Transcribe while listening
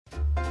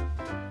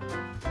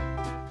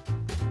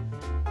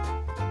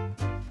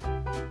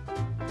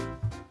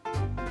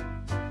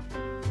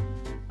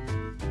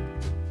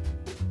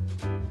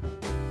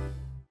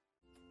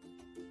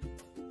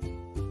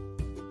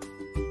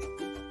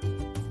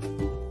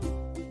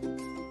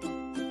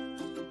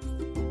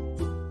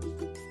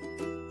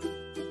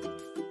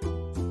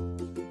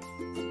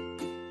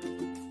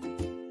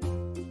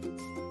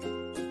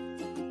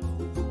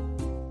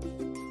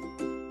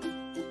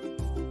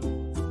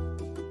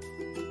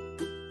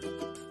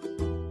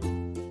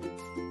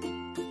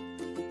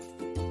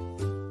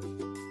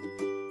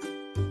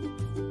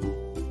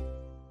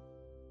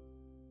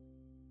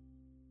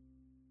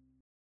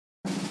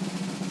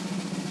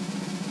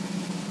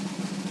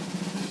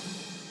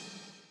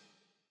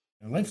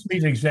Let's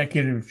meet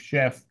Executive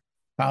Chef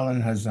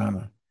Colin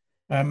Hazama.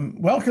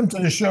 Welcome to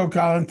the show,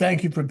 Colin.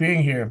 Thank you for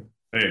being here.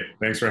 Hey,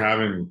 thanks for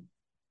having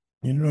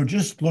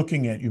Just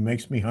looking at you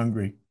makes me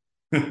hungry.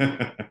 me.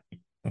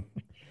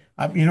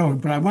 But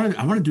I want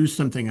to do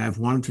something I've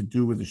wanted to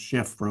do with a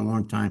chef for a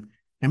long time.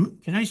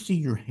 Can I see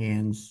your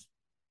hands?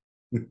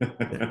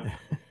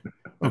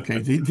 Okay,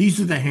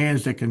 these are the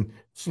hands that can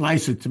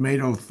slice a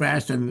tomato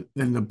faster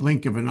than the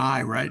blink of an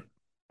eye, right?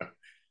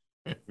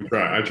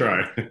 I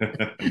try.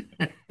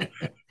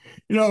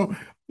 You know,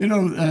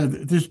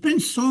 there's been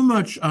so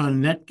much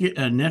on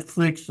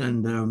Netflix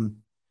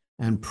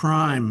and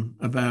Prime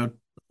about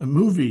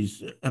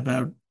movies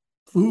about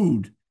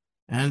food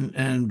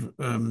and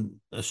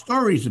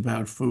stories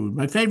about food.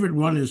 My favorite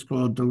one is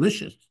called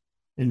Delicious.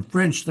 In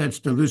French, that's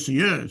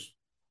Delicieuse,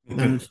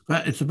 and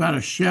it's about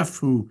a chef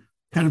who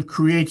kind of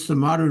creates the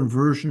modern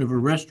version of a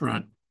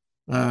restaurant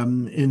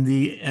in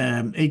the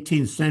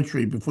 18th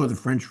century before the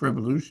French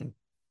Revolution.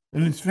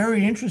 And it's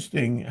very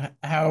interesting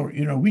how,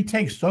 we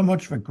take so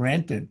much for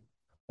granted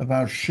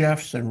about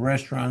chefs and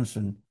restaurants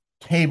and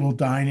table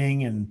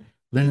dining and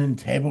linen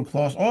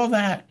tablecloths, all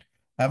that.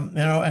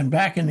 And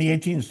back in the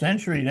 18th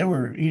century, they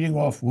were eating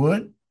off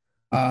wood.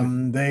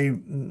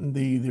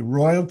 The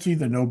royalty,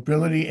 the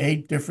nobility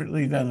ate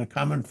differently than the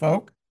common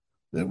folk.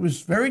 It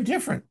was very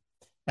different.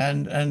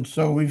 And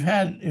so we've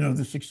had,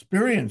 this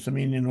experience, I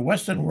mean, in the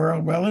Western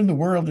world, well, in the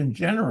world in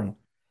general,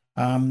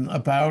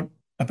 about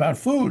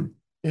food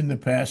in the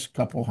past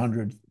couple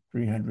hundred,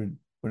 300,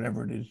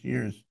 whatever it is,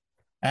 years.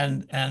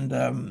 And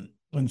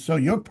so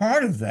you're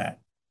part of that,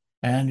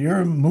 and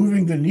you're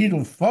moving the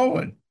needle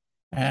forward.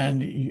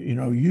 And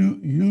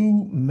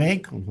you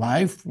make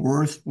life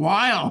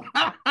worthwhile.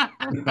 Thank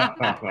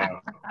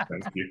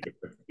you.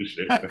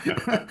 Appreciate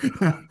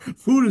that.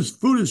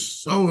 Food is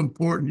so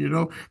important,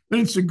 and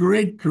it's a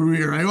great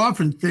career. I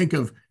often think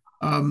of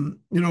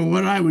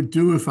what I would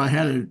do if I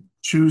had to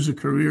choose a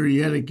career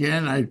yet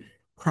again.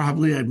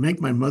 I'd make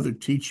my mother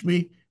teach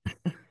me.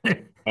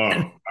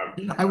 Oh,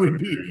 And I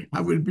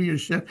would be a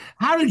chef.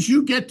 How did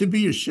you get to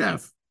be a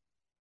chef?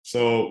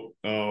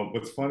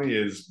 what's funny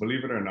is,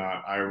 believe it or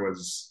not,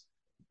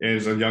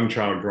 as a young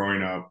child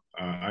growing up,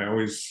 I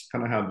always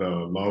kind of had the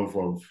love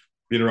of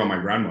being around my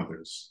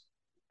grandmothers.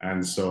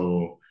 And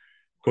so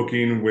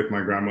cooking with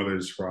my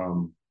grandmothers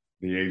from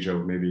the age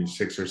of maybe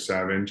 6 or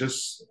 7,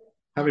 just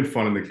having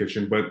fun in the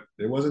kitchen. But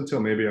it wasn't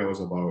until maybe I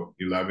was about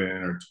 11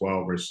 or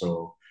 12 or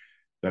so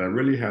that I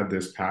really had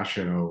this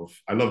passion of,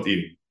 I loved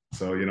eating.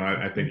 So,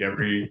 I think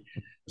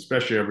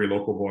especially every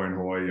local boy in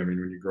Hawaii, I mean,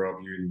 when you grow up,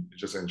 you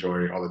just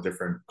enjoy all the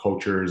different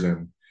cultures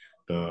and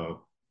the,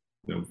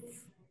 the,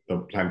 the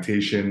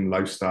plantation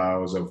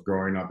lifestyles of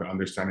growing up and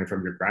understanding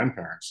from your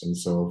grandparents. And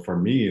so for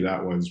me,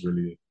 that was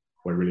really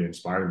what really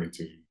inspired me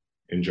to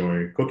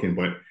enjoy cooking.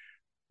 But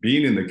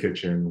being in the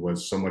kitchen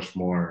was so much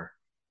more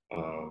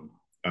um,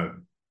 a,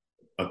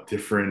 a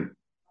different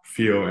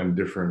feel and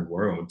different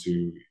world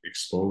to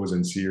expose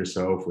and see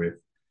yourself with,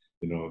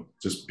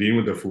 just being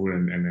with the food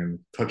and then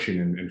touching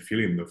and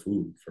feeling the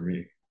food for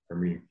me.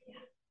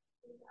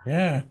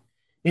 Yeah,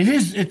 it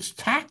is. It's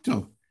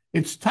tactile.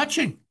 It's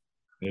touching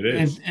It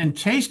and is. and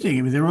tasting.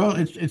 I mean, they're all.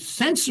 It's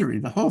sensory.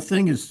 The whole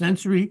thing is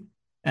sensory,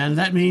 and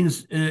that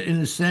means,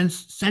 in a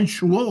sense,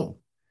 sensual.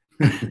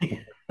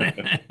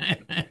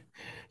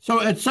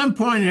 So, at some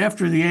point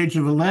after the age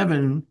of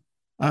 11,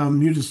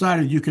 you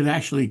decided you could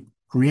actually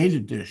create a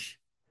dish.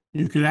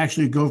 You could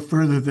actually go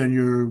further than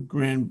your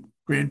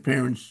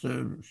grandparents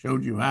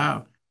showed you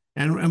how.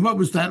 And what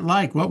was that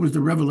like? What was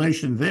the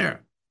revelation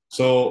there?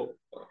 So,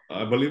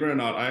 believe it or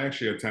not, I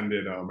actually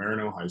attended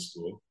Marino High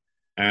School,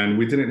 and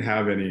we didn't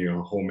have any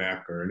home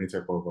ec or any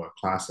type of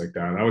class like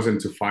that. I was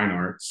into fine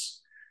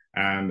arts,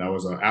 and I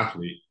was an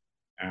athlete,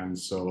 and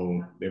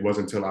so it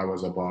wasn't until I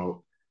was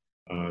about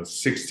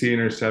 16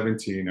 or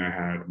 17 I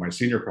had my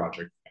senior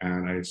project,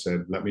 and I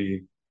said, let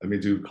me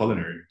do the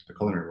culinary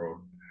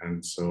road,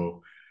 and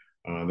so.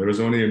 There was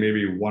only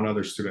maybe one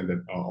other student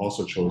that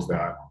also chose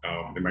that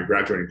in my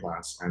graduating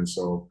class. And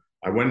so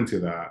I went into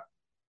that.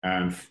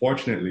 And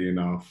fortunately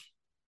enough,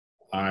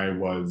 I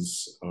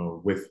was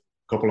with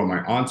a couple of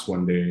my aunts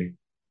one day,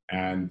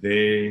 and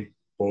they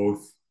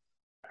both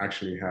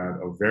actually had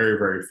a very,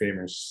 very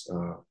famous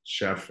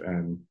chef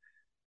and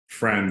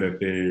friend that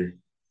they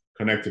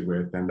connected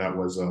with. And that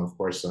was, of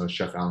course,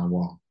 Chef Alan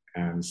Wong.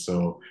 And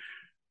so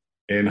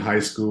in high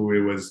school, it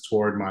was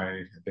toward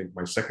I think,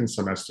 my second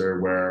semester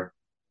where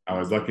I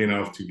was lucky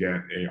enough to get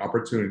an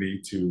opportunity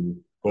to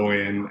go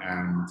in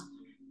and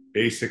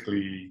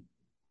basically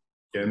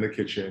get in the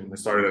kitchen. I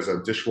started as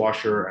a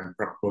dishwasher and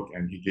prep cook,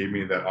 and he gave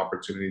me that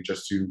opportunity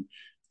just to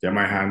get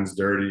my hands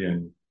dirty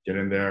and get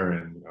in there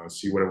and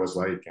see what it was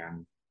like.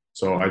 And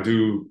so I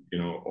do,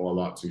 owe a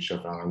lot to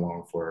Chef Alan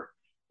Wong for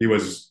he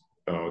was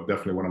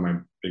definitely one of my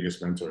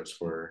biggest mentors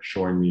for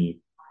showing me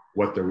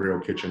what the real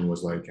kitchen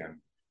was like. And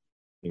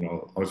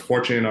I was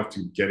fortunate enough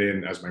to get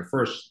in as my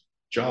first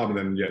job and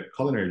then yet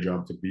culinary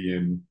job to be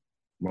in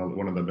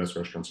one of the best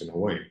restaurants in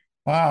Hawaii.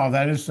 Wow,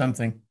 that is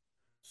something.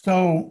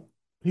 So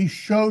he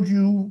showed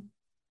you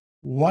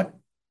what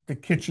the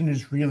kitchen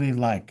is really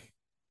like.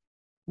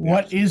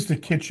 What Yes. is the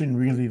kitchen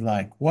really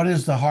like? What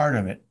is the heart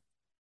of it?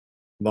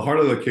 The heart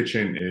of the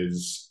kitchen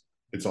is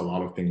it's a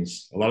lot of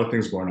things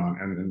going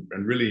on,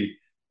 and really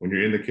when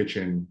you're in the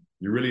kitchen,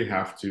 you really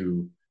have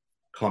to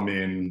come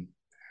in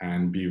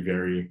and be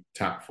very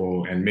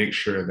tactful and make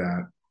sure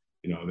that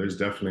there's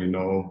definitely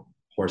no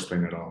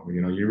horseplay at all.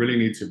 You really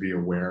need to be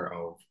aware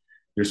of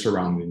your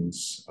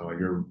surroundings.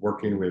 You're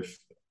working with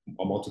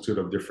a multitude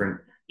of different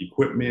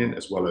equipment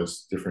as well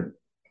as different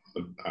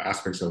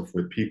aspects of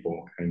with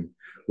people, and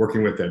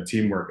working with that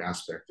teamwork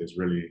aspect is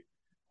really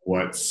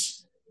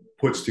what's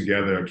puts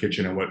together a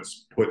kitchen and what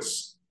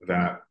puts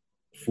that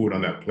food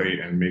on that plate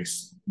and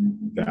makes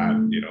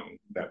that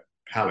that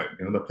palette.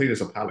 The plate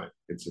is a palette.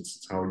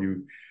 It's how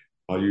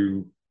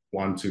you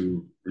want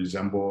to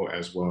resemble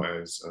as well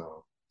as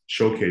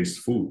showcase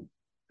food.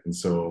 And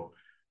so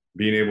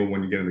being able,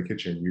 when you get in the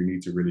kitchen, you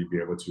need to really be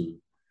able to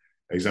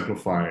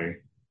exemplify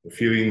the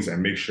feelings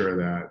and make sure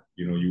that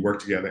you work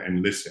together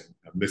and listen.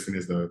 Listen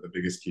is the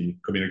biggest key.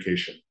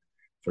 Communication,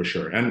 for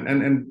sure.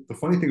 And the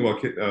funny thing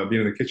about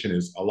being in the kitchen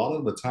is a lot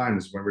of the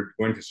times when we're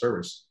going to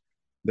service,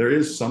 there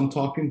is some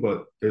talking,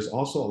 but there's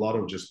also a lot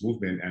of just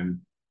movement, and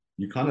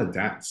you kind of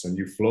dance and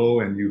you flow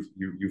and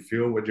you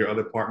feel what your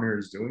other partner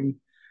is doing,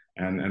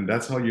 and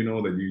that's how you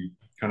know that you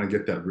kind of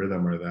get that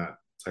rhythm or that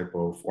type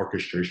of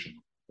orchestration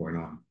going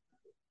on.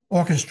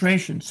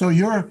 Orchestration. So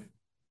you're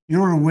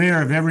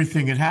aware of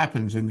everything that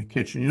happens in the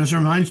kitchen. This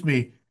reminds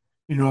me,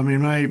 I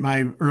mean,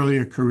 my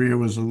earlier career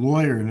was a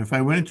lawyer, and if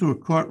I went into a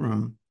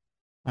courtroom,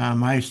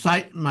 my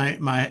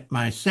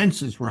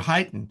senses were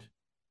heightened,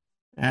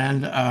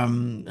 and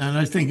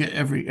I think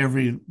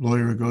every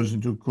lawyer who goes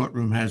into a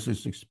courtroom has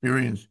this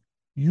experience.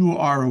 You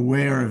are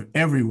aware of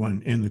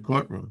everyone in the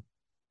courtroom.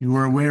 You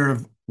are aware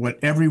of what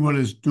everyone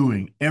is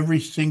doing, every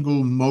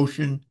single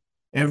motion,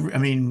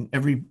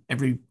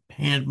 every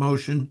hand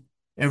motion,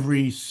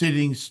 every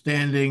sitting,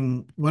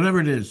 standing, whatever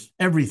it is,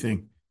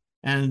 everything.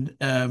 And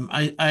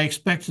I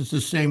expect it's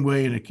the same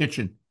way in a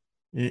kitchen.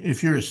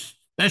 If you're,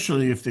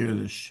 especially if they're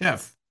the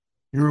chef,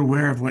 you're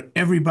aware of what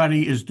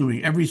everybody is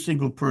doing, every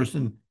single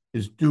person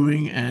is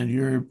doing, and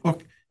you're,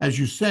 as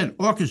you said,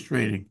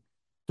 orchestrating.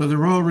 So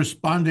they're all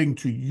responding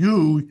to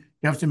you. You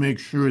have to make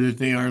sure that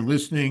they are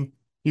listening,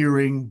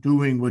 hearing,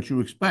 doing what you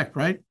expect,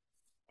 right?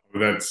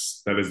 That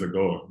is the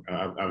goal.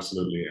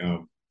 Absolutely.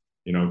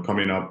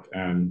 Coming up,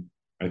 and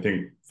I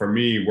think for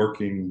me,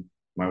 working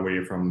my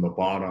way from the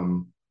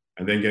bottom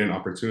and then getting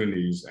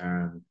opportunities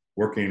and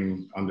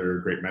working under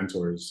great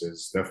mentors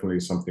is definitely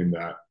something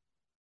that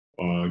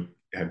uh,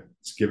 has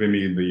given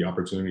me the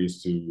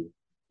opportunities to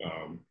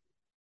um,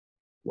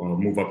 well,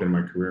 move up in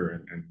my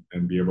career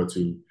and be able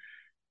to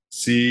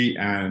see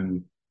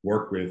and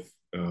work with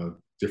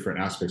different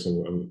aspects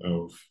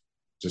of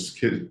just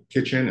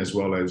kitchen as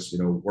well as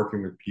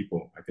working with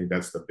people. I think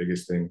that's the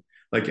biggest thing.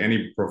 Like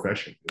any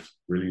profession, is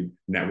really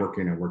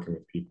networking and working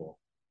with people.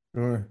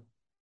 Sure.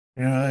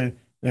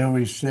 They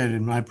always said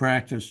in my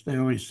practice, they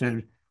always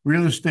said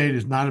real estate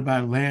is not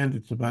about land,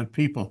 it's about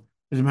people.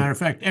 As a matter of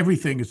fact,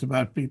 everything is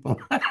about people.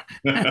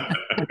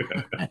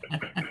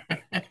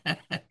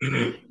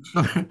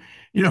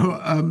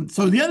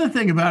 So the other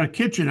thing about a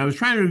kitchen, I was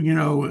trying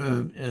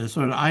to,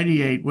 sort of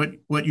ideate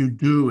what you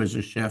do as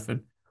a chef,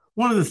 and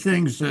one of the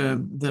things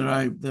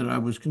that I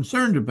was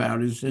concerned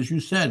about is, as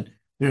you said,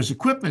 there's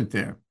equipment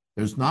there,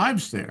 there's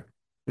knives there,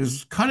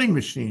 there's cutting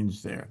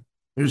machines there,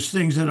 there's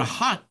things that are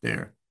hot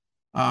there,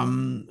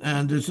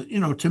 and there's,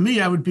 to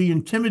me, I would be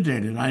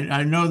intimidated.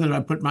 I know that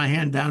I put my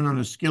hand down on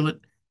a skillet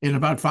in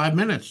about 5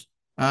 minutes,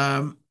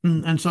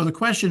 and so the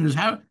question is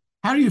how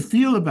do you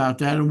feel about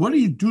that, and what do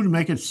you do to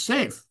make it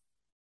safe?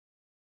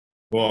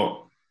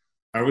 Well,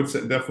 I would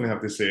definitely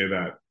have to say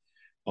that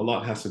a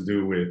lot has to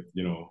do with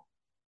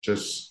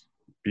just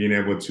being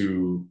able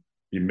to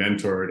be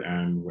mentored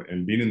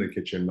and being in the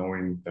kitchen,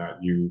 knowing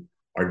that you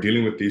are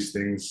dealing with these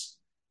things.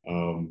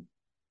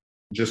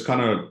 Just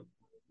kind of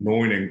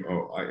knowing, and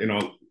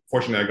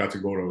fortunately, I got to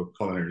go to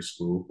culinary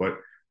school, but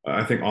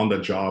I think on the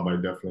job, I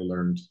definitely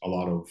learned a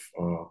lot of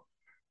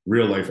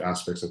real life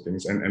aspects of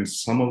things, and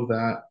some of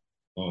that,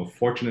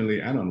 fortunately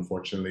and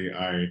unfortunately,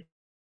 I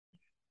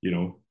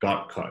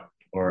got cut,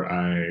 or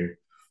I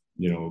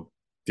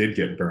did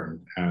get burned,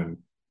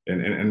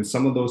 and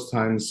some of those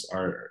times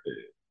are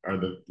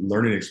the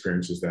learning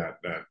experiences that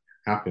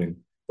happen.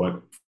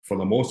 But for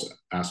the most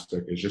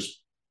aspect, it's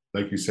just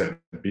like you said,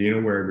 being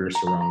aware of your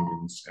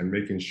surroundings and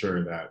making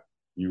sure that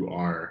you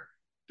are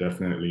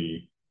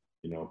definitely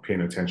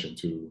paying attention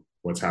to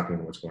what's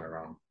happening, what's going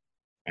around.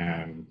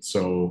 And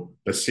so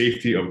the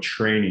safety of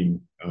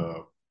training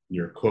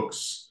your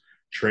cooks,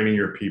 training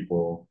your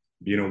people,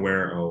 being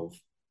aware of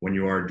when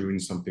you are doing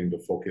something to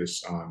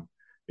focus on,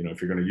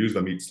 if you're going to use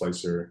the meat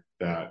slicer,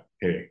 that,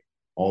 hey,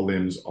 all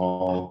limbs,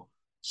 all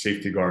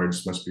safety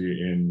guards must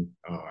be in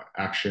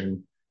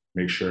action.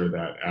 Make sure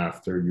that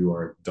after you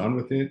are done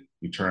with it,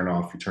 you turn it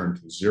off, you turn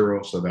to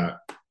zero, so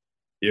that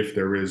if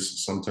there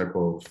is some type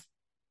of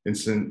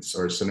instance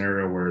or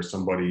scenario where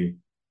somebody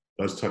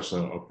does touch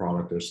a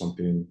product or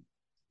something,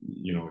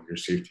 your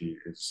safety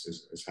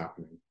is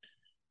happening.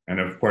 And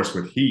of course,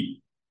 with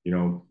heat,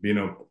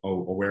 being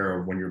aware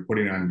of when you're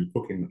you're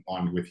cooking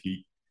on with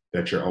heat,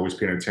 that you're always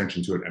paying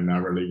attention to it and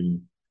never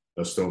leaving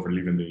the stove or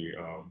leaving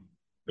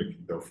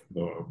the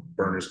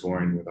burners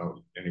going without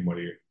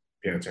anybody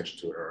paying attention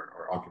to it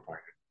or occupying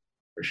it,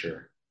 for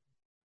sure.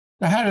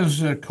 Now, how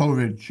does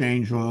COVID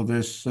change all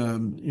this?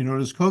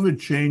 Does COVID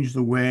change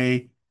the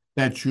way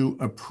that you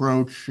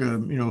approach,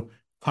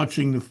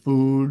 touching the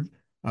food,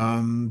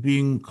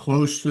 being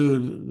close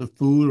to the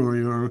food or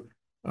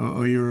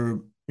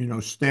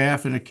your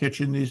staff in a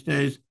kitchen these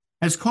days?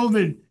 Has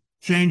COVID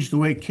changed the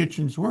way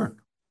kitchens work?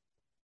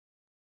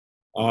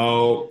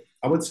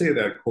 I would say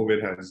that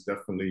COVID has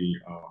definitely,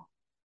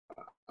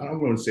 I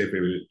don't want to say if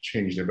it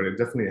changed it, but it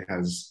definitely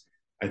has,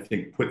 I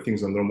think, put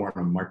things a little more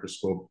on a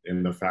microscope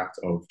in the fact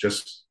of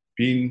just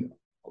being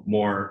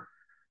more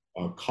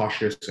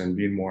cautious and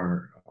being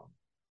more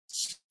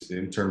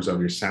in terms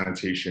of your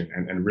sanitation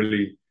and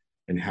really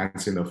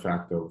enhancing the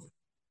fact of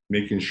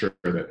making sure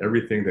that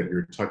everything that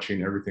you're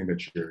touching, everything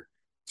that you're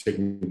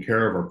taking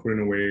care of or putting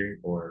away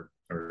or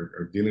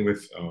dealing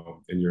with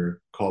in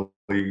your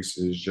colleagues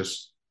is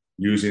just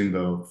using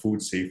the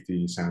food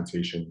safety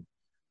sanitation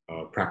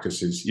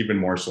practices even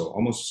more so,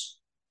 almost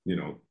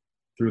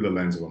through the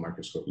lens of a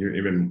microscope,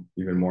 even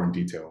more in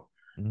detail.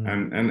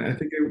 Mm. And I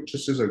think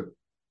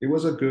it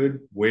was a good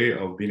way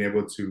of being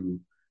able to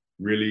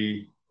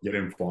really get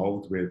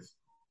involved with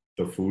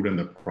the food and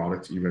the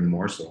product even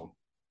more so.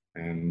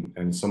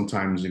 And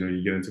sometimes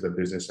you get into the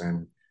business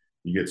and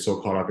you get so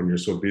caught up and you're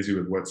so busy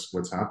with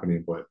what's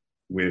happening, but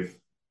with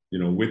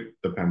with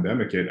the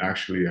pandemic, it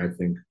actually, I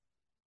think,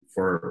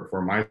 for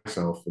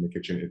myself in the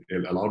kitchen,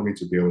 it allowed me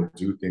to be able to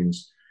do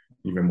things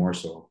even more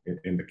so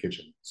in the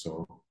kitchen.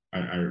 So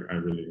I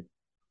really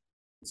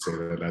say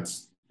that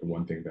that's the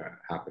one thing that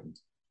happened.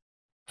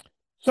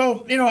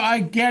 So, I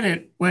get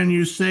it when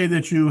you say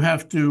that you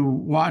have to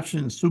watch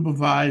and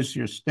supervise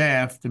your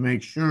staff to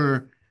make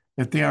sure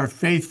that they are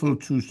faithful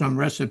to some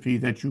recipe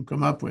that you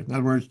come up with. In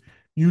other words,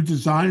 you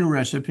design a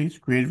recipe, it's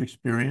creative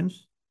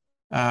experience,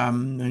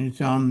 and you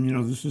tell them,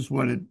 this is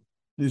this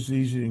is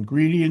these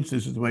ingredients,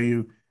 this is the way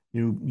you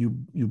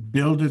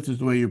build it, this is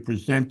the way you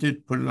present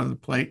it, put it on the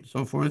plate, and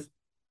so forth.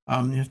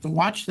 You have to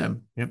watch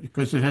them,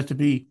 because it has to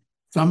be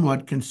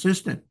somewhat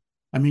consistent.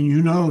 I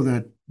mean,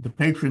 that the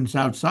patrons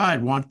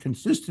outside want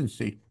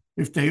consistency.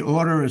 If they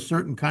order a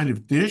certain kind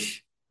of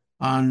dish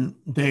on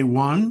day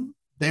one,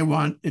 they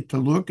want it to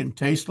look and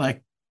taste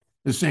like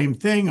the same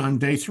thing on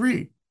day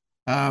three.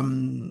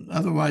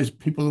 Otherwise,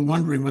 people are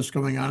wondering what's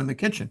going on in the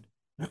kitchen.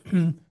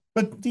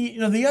 But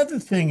the other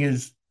thing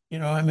is,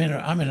 I'm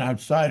an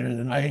outsider,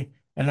 and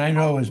I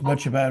know as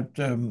much about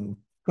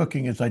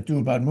cooking as I do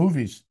about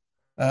movies.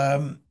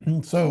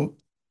 So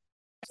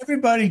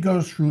everybody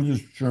goes through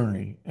this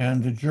journey,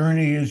 and the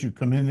journey is you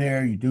come in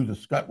there, you do the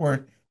scut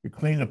work, you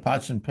clean the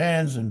pots and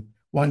pans, and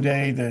one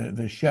day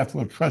the chef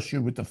will trust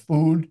you with the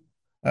food.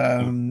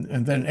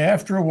 And then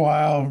after a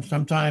while,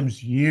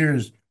 sometimes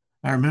years,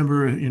 I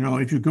remember,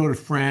 if you go to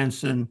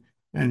France and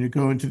you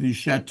go into these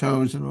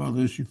chateaus and all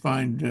this, you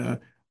find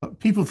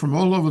people from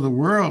all over the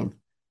world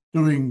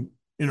doing,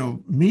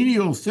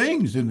 menial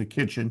things in the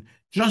kitchen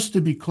just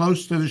to be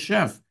close to the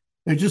chef.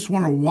 They just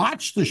want to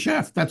watch the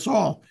chef. That's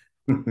all.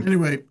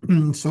 Anyway,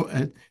 so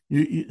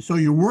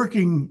you're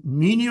working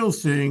menial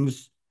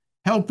things,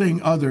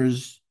 helping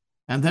others,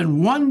 and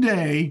then one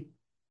day,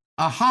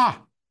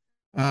 aha,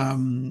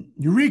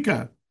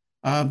 eureka!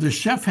 The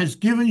chef has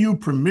given you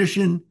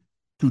permission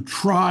to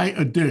try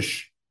a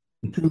dish,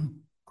 to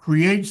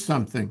create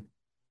something,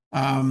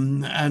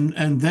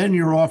 and then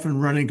you're off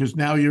and running because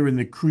now you're in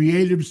the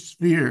creative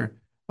sphere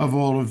of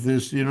all of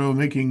this.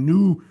 Making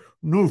new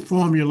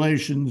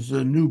formulations,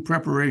 new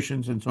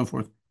preparations, and so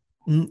forth.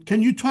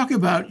 Can you talk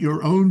about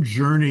your own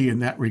journey in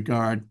that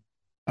regard?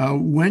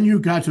 When you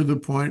got to the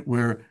point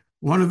where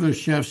one of the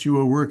chefs you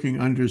were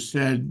working under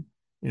said,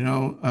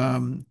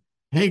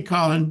 hey,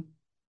 Colin,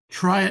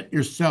 try it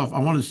yourself. I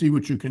want to see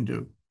what you can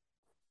do.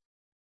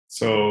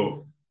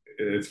 So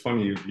it's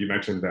funny you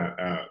mentioned that.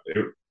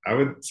 I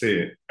would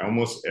say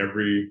almost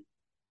every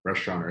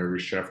restaurant or every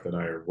chef that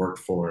I worked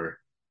for,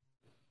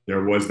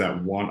 there was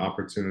that one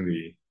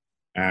opportunity.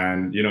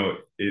 And,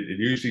 it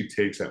usually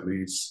takes at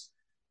least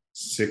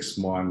 6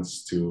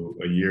 months to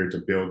a year to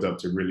build up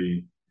to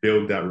really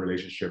build that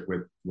relationship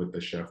with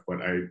the chef.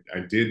 But I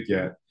did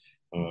get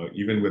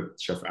even with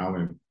Chef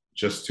Allen,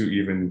 just to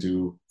even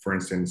do, for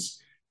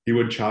instance, he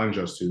would challenge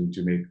us to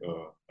make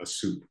a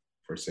soup,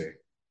 per se,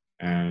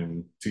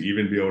 and to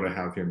even be able to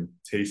have him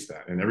taste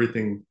that. And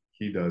everything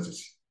he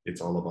does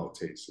it's all about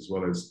taste, as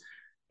well as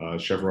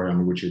Chef Roy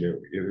Yamaguchi.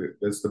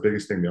 That's the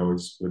biggest thing they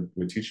always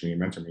would teach me and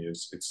mentor me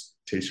is it's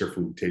taste your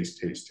food, taste,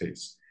 taste,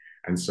 taste.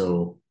 And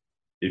so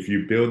if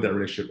you build that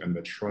relationship and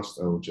the trust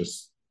of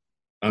just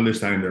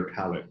understanding their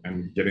palate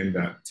and getting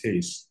that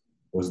taste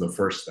was the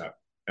first step.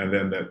 And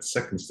then that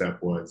second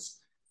step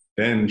was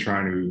then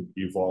trying to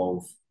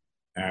evolve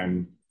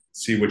and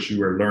see what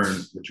you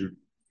learned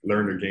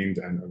or gained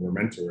and were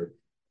mentored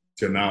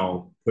to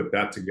now put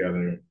that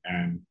together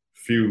and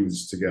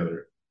fuse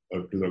together a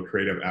little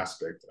creative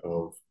aspect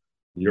of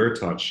your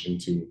touch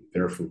into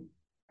their food.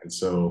 And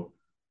so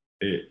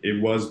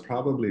it was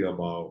probably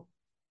about,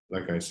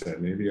 like I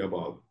said, maybe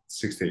about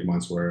 6 to 8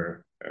 months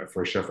where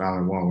for Chef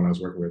Alan Wong, when I was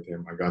working with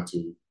him, I got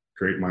to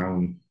create my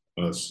own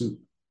soup.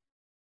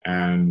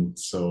 And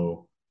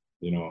so,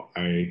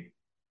 I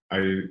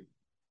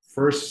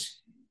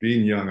first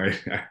being young, I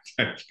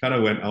kind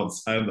of went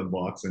outside of the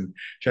box and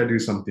tried to do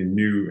something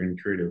new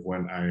and creative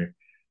when I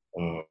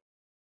uh,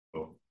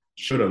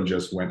 should have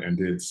just went and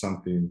did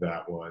something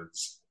that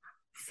was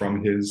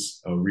from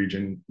his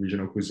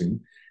regional cuisine,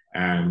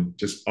 and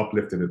just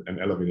uplifted it and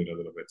elevated it a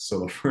little bit. So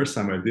the first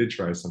time I did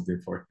try something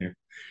for him,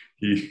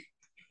 he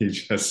he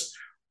just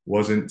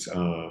wasn't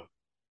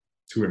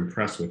too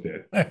impressed with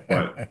it.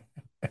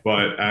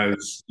 But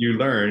as you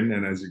learn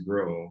and as you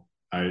grow,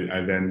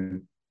 I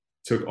then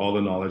took all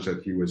the knowledge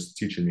that he was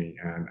teaching me,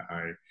 and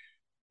I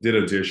did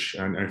a dish,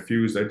 and I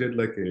did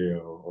like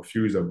a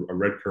fuse a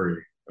red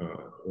curry.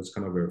 It was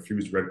kind of a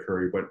fused red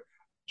curry, but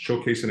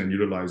showcasing and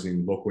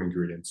utilizing local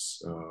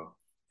ingredients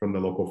from the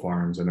local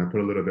farms. And I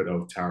put a little bit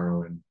of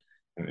taro and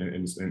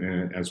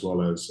as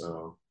well as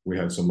we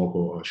had some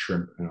local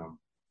shrimp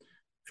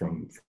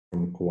from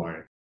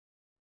Kauai.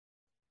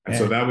 And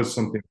so that was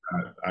something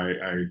that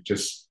I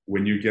just,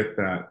 when you get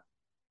that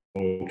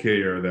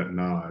okay or that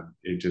nod,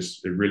 it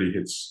really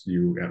hits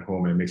you at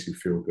home and it makes you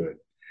feel good.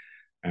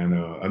 And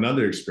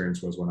another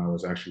experience was when I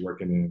was actually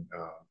working in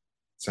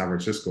San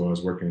Francisco.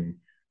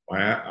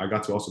 I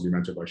got to also be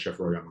mentored by Chef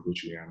Roy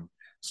Yamaguchi, and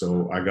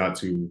so I got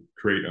to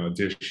create a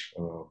dish.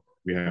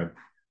 We had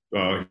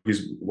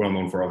he's well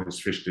known for all his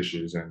fish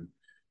dishes, and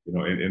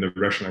in the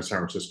restaurant in San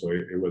Francisco,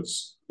 it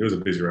was a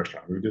busy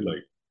restaurant. We did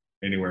like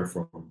anywhere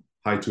from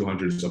high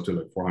 200s up to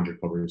like 400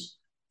 covers.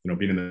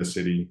 Being in the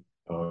city,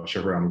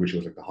 Chef Roy Yamaguchi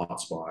was like the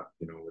hot spot,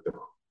 with the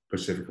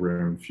Pacific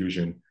Rim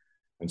fusion,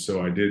 and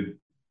so I did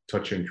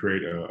touch and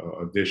create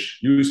a dish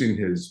using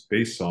his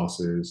base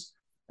sauces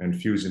and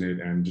fusing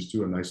it, and just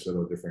do a nice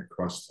little different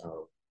crust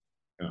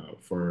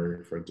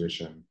for a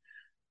dish. And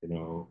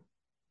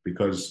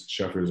because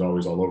chef is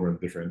always all over a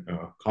different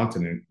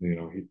continent,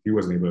 he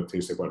wasn't able to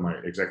taste it, but my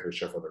executive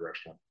chef of the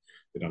restaurant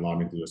did allow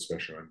me to do a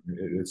special,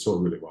 and it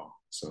sold really well.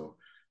 So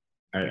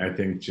I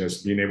think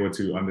just being able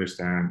to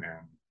understand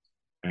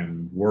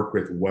and work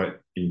with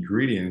what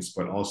ingredients,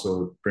 but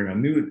also bring a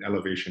new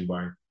elevation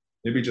by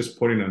maybe just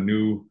putting a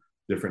new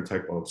different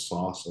type of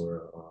sauce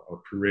or a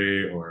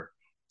puree or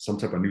some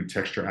type of new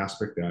texture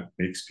aspect that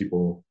makes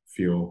people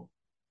feel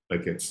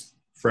like it's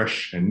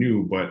fresh and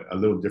new, but a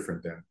little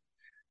different than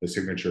the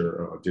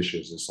signature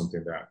dishes, is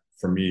something that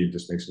for me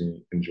just makes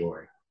me enjoy.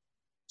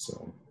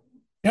 So,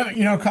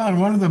 yeah, Colin,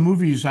 one of the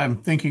movies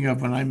I'm thinking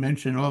of when I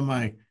mention all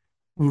my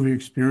movie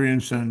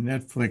experience on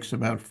Netflix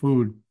about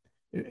food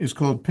is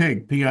called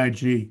Pig,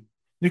 P-I-G.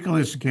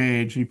 Nicolas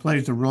Cage, he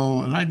plays the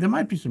role, and there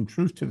might be some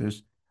truth to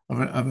this, of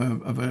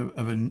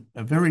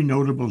a very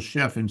notable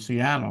chef in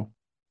Seattle.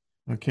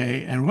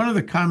 Okay, and one of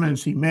the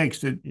comments he makes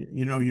that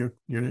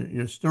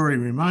your story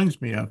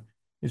reminds me of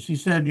is he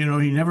said, he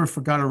never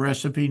forgot a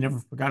recipe, never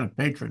forgot a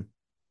patron.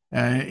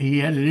 He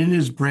had it in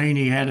his brain,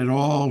 he had it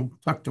all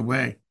tucked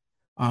away.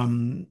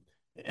 Um,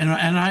 and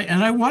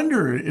I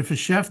wonder if a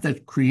chef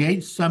that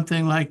creates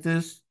something like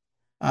this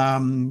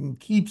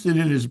keeps it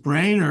in his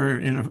brain or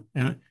in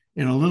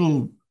a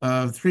little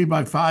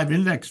 3x5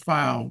 index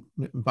file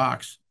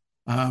box.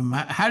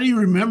 How do you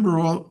remember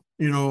all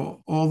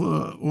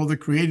the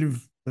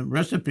creative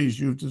recipes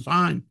you've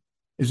designed?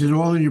 Is it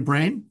all in your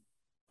brain?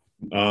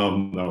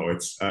 No,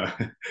 it's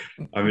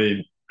I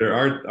mean, there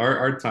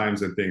are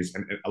times and things,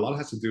 and a lot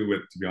has to do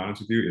with, to be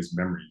honest with you, is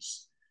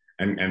memories.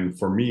 And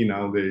for me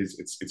nowadays,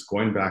 it's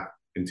going back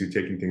into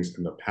taking things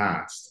in the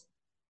past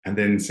and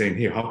then saying,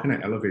 hey, how can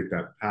I elevate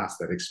that past,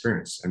 that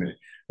experience? And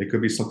it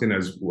could be something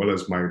as well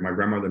as my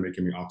grandmother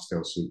making me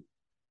oxtail soup,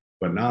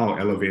 but now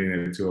elevating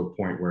it to a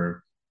point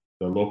where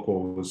the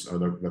locals or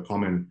the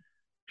common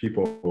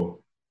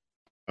people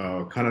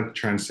kind of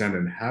transcend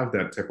and have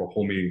that type of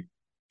homey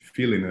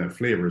feeling and that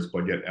flavors,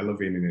 but yet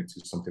elevating it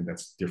to something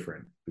that's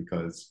different.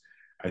 Because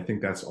I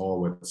think that's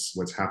all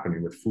what's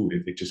happening with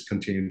food. It just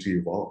continues to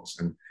evolve,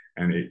 and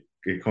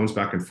it comes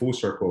back in full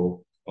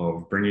circle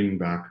of bringing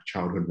back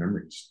childhood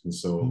memories. And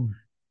so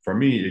for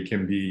me, it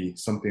can be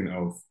something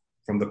of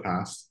from the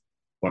past,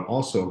 but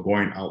also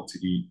going out to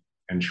eat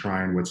and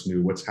trying what's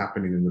new, what's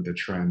happening with the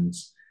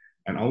trends,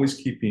 and always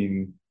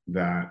keeping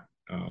that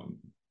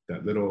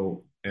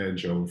little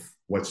edge of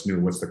what's new,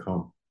 what's to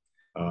come.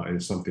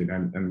 Is something,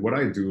 and what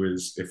I do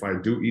is, if I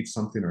do eat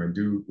something or I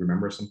do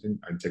remember something,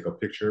 I take a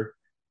picture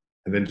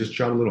and then just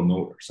jot a little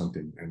note or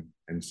something,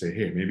 and say,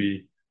 hey,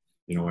 maybe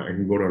I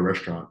can go to a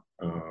restaurant,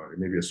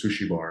 maybe a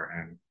sushi bar,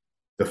 and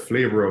the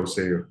flavor of,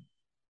 say,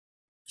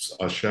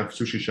 a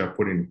sushi chef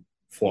putting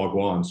foie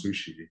gras on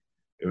sushi.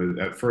 It was,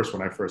 at first,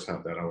 when I first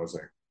had that, I was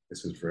like,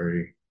 this is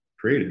very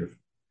creative,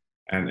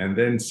 and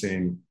then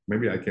saying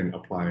maybe I can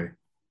apply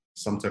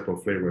some type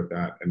of flavor with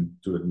that and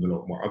do it in a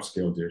little more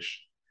upscale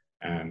dish.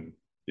 And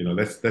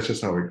that's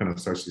just how it kind of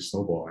starts to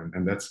snowball,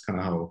 and that's kind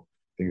of how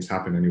things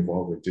happen and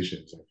evolve with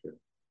dishes, I feel.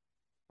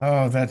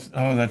 Oh,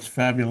 that's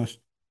fabulous.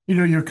 You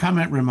know, your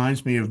comment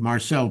reminds me of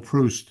Marcel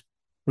Proust,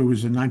 who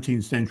was a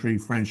 19th century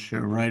French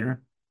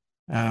writer.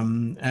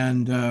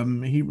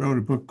 And he wrote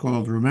a book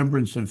called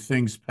Remembrance of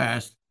Things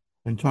Past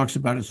and talks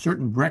about a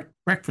certain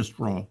breakfast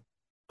roll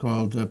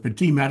called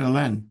Petit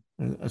Madeleine,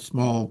 a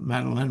small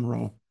Madeleine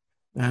roll,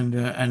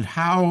 and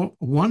how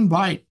one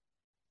bite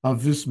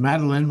of this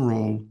Madeleine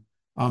roll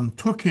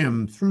took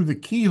him through the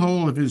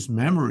keyhole of his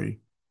memory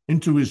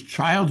into his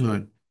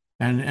childhood,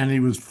 and he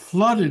was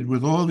flooded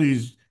with all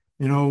these,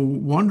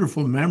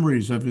 wonderful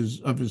memories of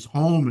his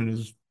home and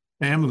his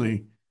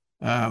family.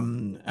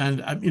 And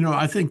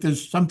I think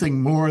there's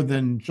something more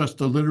than just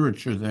the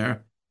literature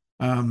there.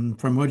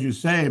 From what you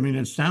say, I mean,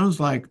 it sounds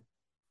like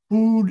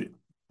food.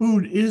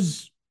 Food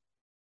is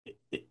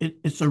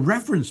it's a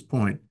reference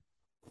point.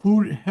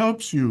 Food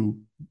helps you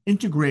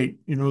integrate,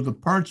 the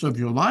parts of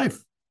your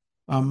life.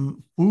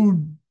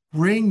 Food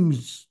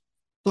brings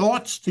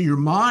thoughts to your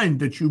mind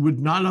that you would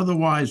not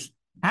otherwise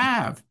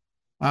have.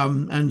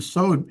 And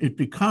so it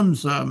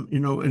becomes, an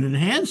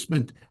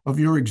enhancement of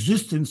your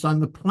existence on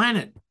the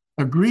planet.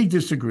 Agree,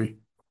 disagree?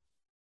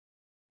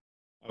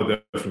 I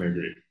would definitely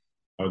agree.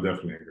 I would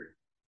definitely agree.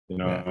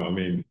 Yeah. I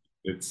mean,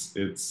 it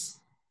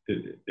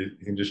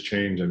can just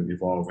change and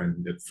evolve,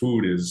 and that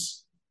food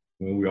is,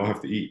 we all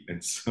have to eat,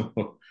 and so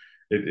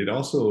it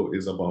also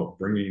is about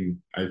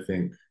bringing, I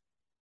think,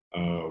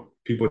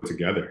 people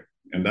together,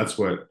 and that's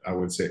what I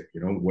would say.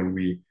 When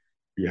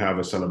you have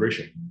a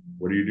celebration,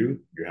 what do?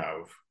 You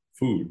have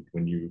food.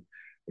 When you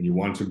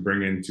want to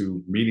bring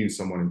into meeting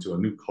someone into a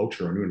new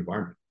culture, a new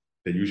environment,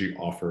 they usually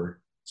offer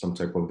some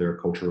type of their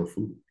cultural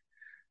food.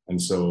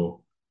 And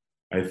so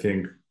I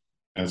think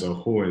as a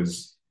whole,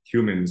 as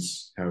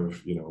humans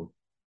have,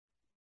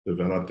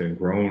 developed and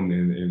grown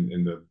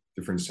in the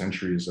different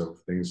centuries of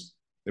things,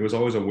 there was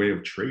always a way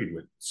of trade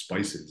with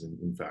spices. And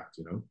in fact,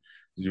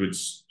 you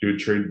would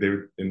trade, they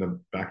were in the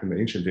back in the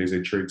ancient days,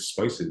 they trade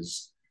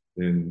spices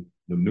in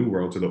the new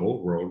world to the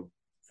old world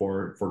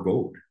for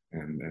gold.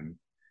 And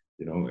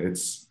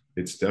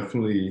it's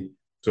definitely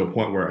to a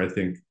point where I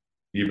think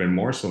even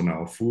more so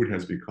now, food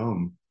has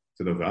become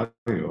to the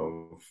value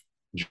of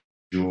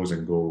jewels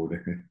and gold.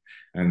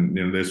 And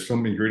there's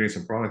some ingredients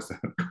and products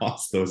that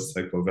cost those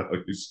type of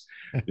values,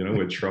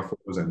 with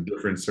truffles and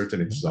different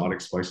certain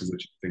exotic spices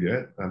that you can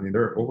get. I mean,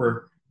 they're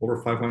over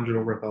 500,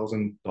 over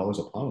 $1,000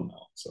 a pound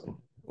now. So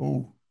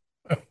Oh,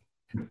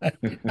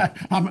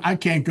 I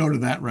can't go to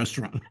that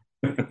restaurant.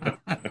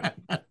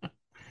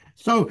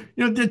 So,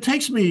 that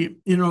takes me,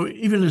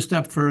 even a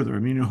step further. I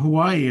mean,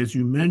 Hawaii, as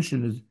you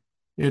mentioned,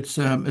 it's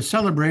a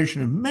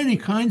celebration of many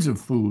kinds of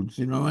foods,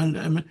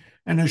 and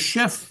a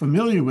chef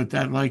familiar with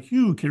that, like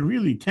you, can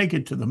really take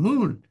it to the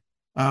moon.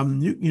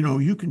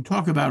 You can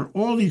talk about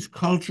all these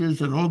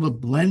cultures and all the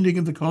blending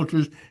of the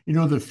cultures,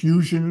 the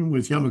fusion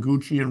with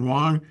Yamaguchi and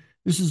Wong.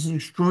 This is an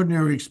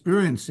extraordinary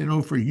experience,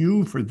 for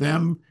you, for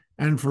them,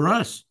 and for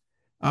us.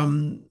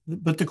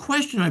 But the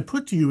question I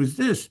put to you is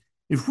this: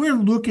 if we're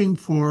looking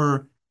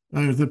for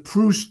the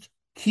Proust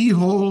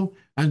keyhole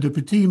and the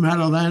Petit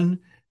Madeleine,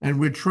 and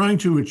we're trying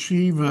to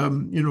achieve,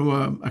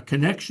 a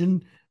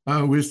connection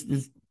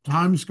with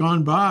times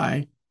gone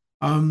by.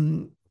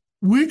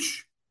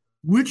 Which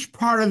which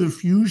part of the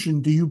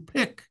fusion do you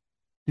pick?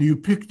 Do you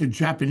pick the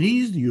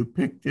Japanese? Do you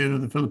pick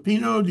the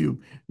Filipino? Do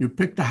you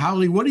pick the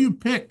Howley? What do you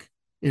pick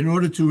in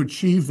order to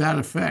achieve that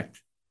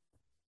effect?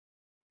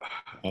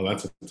 oh,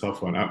 that's a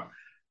tough one.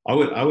 I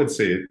would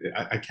say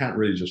I can't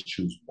really just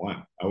choose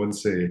one. I would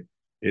say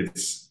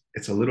it's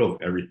a little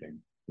of everything,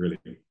 really,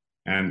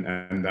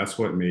 and that's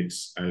what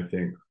makes, I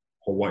think,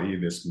 Hawaii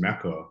this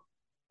mecca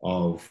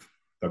of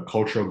the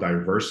cultural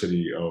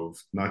diversity of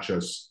not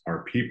just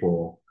our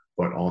people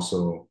but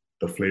also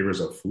the flavors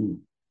of food,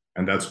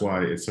 and that's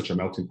why it's such a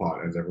melting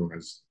pot, as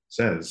everyone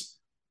says.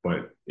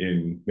 But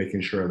in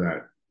making sure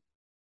that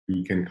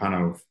you can kind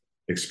of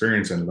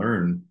experience and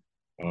learn,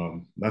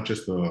 not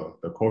just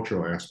the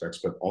cultural aspects,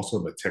 but also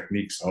the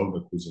techniques of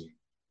the cuisine,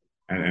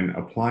 and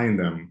applying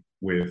them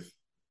with,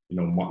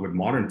 with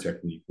modern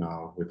technique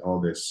now, with all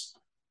this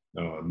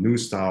new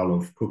style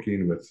of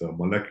cooking with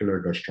molecular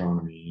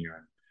gastronomy,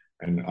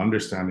 and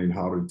understanding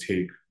how to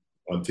take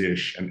a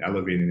dish and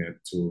elevating it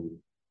to,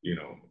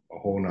 a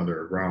whole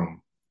nother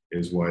realm,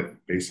 is what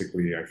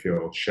basically I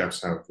feel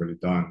chefs have really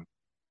done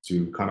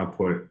to kind of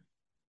put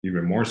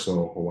even more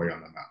so Hawaii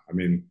on the map. I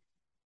mean,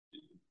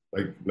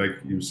 like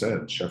you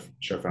said, Chef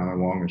Alan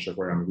Wong and Chef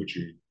Roy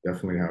Yamaguchi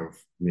definitely have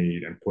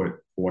made and put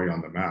Hawaii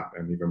on the map,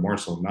 and even more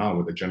so now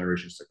with the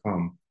generations to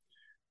come,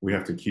 we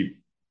have to keep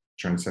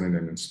transcending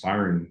and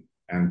inspiring.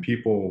 And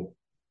people,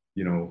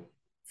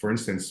 for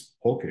instance,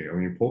 poke. I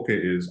mean, poke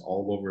is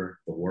all over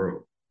the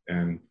world,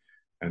 and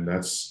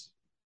that's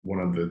one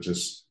of the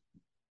just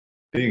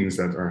things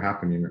that are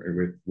happening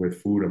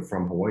with food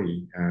from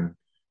Hawaii, and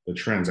the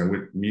trends, and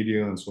with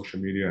media and social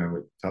media and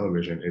with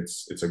television.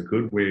 It's a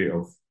good way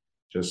of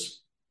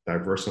just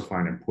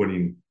diversifying and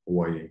putting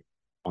Hawaii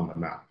on the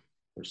map,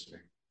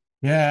 personally.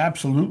 Yeah,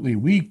 absolutely.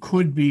 We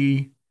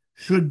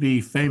should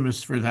be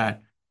famous for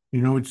that.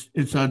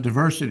 It's our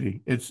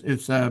diversity.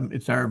 It's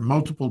our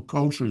multiple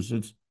cultures.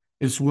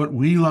 It's what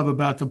we love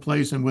about the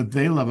place and what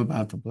they love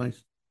about the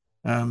place.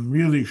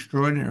 Really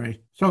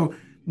extraordinary. So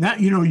now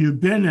you've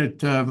been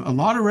at a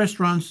lot of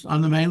restaurants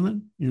on the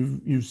mainland.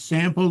 You've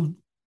sampled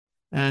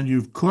and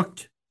you've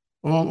cooked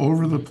all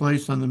over the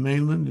place on the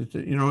mainland.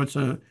 It's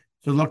a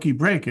lucky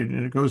break,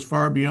 and it goes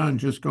far beyond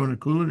just going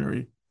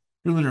to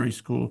culinary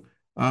school.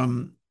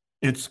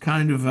 It's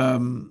kind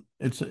of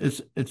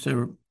it's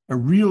a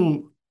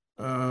real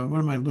what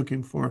am I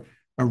looking for?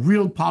 A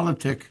real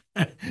politic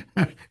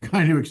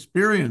kind of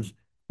experience.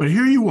 But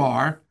here you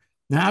are.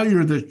 Now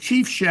you're the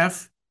chief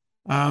chef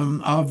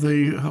of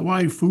the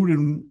Hawaii Food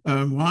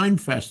and Wine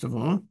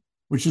Festival,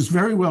 which is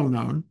very well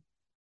known.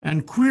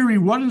 And query,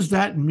 what does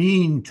that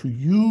mean to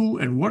you,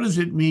 and what does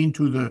it mean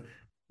to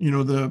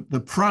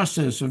the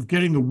process of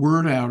getting the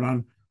word out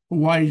on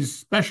Hawaii's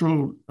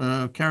special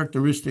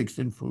characteristics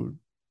in food?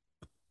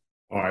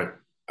 All right,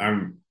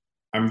 I'm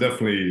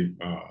definitely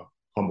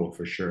humbled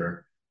for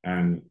sure,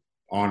 and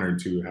honored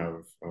to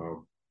have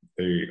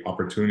the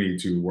opportunity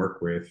to work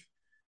with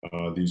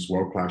these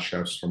world-class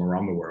chefs from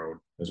around the world,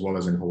 as well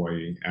as in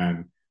Hawaii.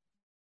 And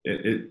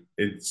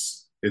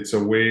it's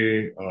a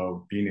way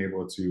of being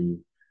able to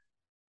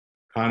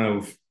kind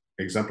of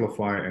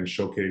exemplify and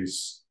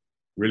showcase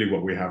really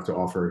what we have to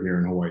offer here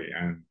in Hawaii.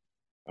 And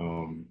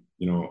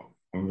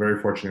I'm very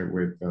fortunate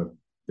with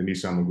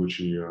Denise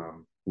Yamaguchi,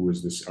 who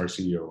is our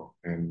CEO,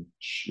 and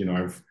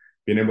I've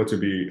been able to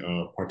be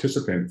a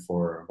participant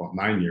for about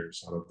 9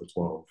 years out of the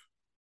 12.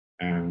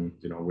 And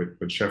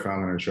with Chef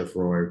Allen and Chef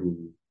Roy,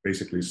 who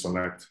basically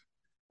select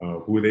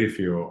who they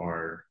feel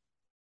are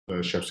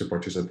the chefs to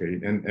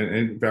participate, and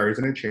it varies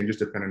and it changes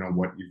depending on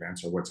what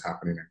events or what's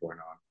happening and going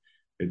on.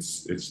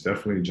 It's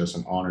definitely just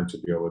an honor to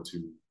be able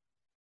to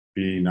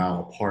be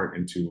now a part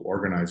into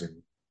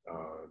organizing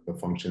the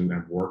function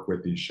and work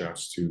with these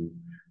chefs to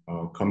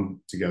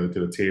come together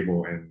to the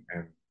table and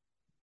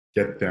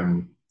get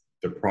them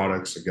the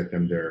products, and get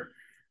them their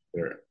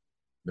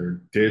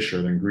dish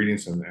or the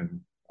ingredients, and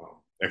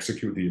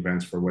execute the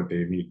events for what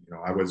they need.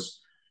 I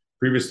was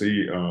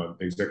previously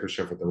executive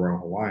chef at the Royal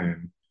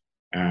Hawaiian,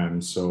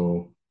 and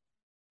so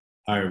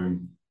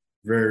I'm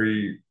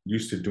very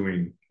used to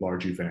doing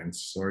large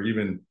events, or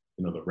even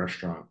the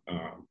restaurant,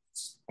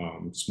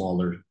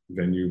 smaller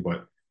venue,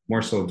 but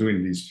more so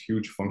doing these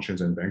huge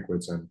functions and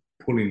banquets and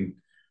pulling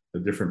the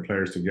different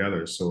players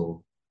together.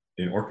 So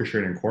in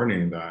orchestrating and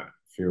coordinating that, I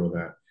feel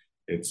that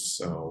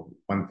it's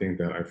one thing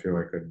that I feel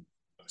I could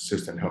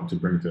assist and help to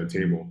bring to the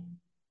table.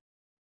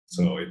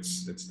 So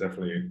it's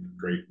definitely a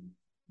great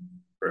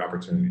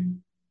opportunity.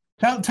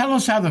 Tell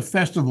us how the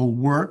festival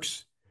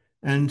works,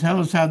 and tell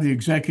us how the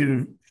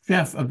executive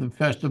chef of the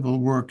festival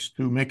works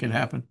to make it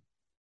happen.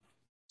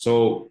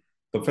 So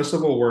the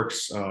festival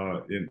works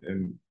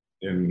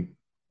in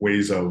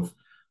ways of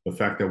the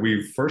fact that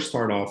we first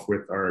start off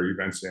with our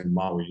events in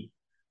Maui,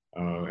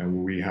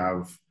 and we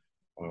have,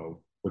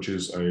 which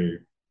is a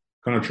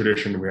kind of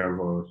tradition. We have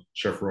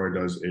Chef Roy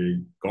does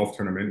a golf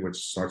tournament, which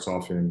starts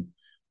off in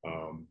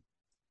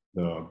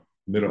the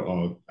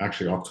middle,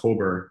 actually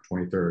October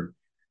 23rd,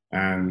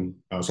 and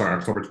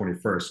October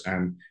 21st,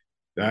 and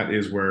that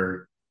is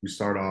where we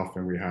start off,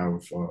 and we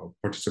have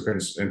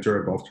participants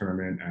enter a golf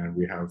tournament, and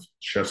we have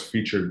chefs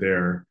featured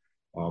there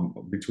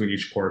between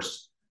each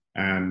course.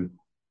 And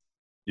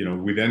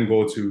we then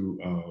go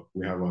to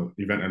we have an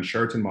event in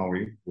Sheraton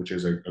Maui, which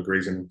is a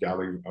grazing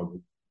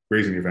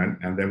grazing event,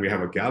 and then we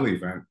have a gala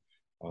event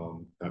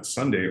that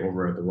Sunday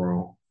over at the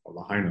Royal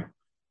Lahaina.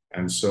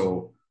 And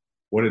so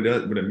what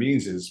it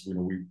means is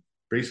we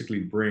basically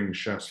bring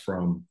chefs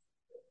from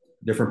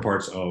different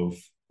parts of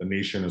the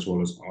nation, as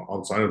well as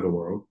outside of the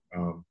world,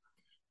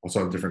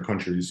 outside of different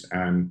countries,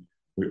 and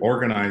we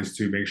organize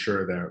to make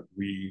sure that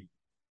we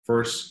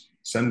first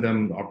send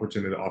them the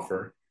opportunity to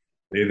offer.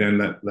 They then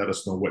let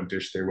us know what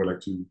dish they would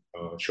like to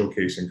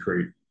showcase and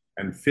create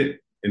and fit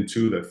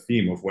into the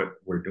theme of what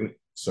we're doing.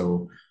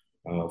 So,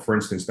 for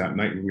instance, that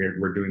night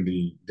we're doing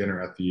the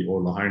dinner at the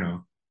Royal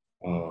Lahaina.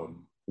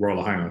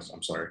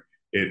 I'm sorry.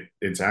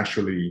 It's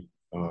actually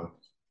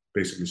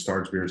basically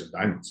stars, beers, and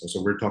diamonds.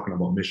 So we're talking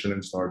about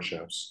Michelin starred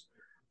chefs,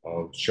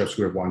 chefs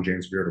who have won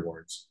James Beard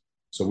Awards.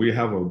 So we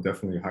have a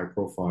definitely high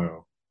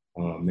profile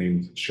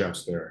named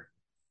chefs there,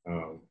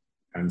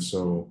 and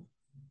so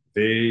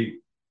they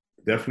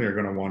definitely are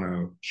going to want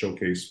to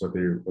showcase what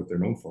they're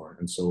known for.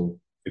 And so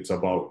it's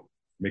about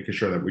making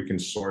sure that we can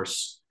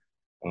source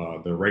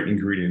the right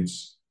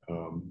ingredients.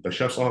 The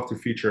chefs all have to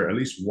feature at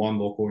least one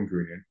local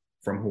ingredient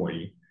from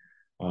Hawaii,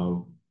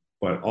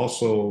 but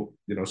also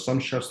some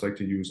chefs like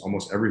to use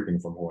almost everything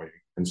from Hawaii,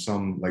 and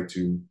some like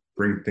to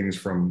bring things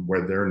from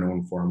where they're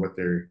known for and what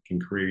they can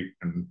create.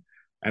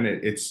 And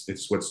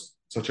it's what's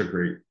such a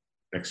great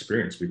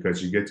experience,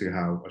 because you get to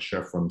have a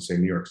chef from, say,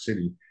 New York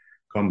City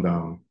come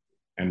down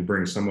and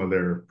bring some of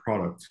their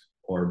product,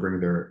 or bring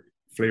their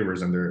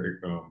flavors and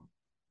their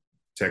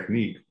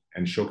technique,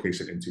 and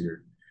showcase it into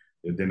your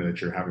dinner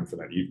that you're having for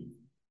that evening.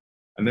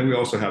 And then we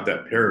also have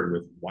that paired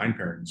with wine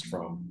pairings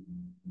from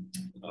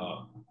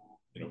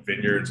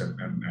vineyards,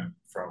 and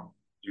from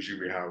usually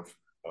we have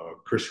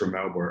Chris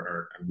Ramel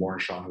and Warren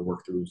Sean, who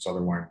work through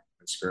Southern Wine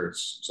and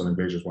Spirits, Southern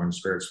Glazers Wine and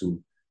Spirits,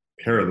 who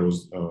pair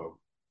those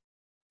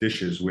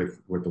dishes with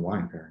the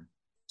wine pairing.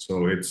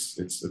 So it's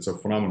a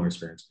phenomenal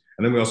experience.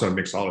 And then we also have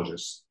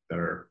mixologists that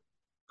are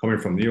coming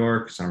from New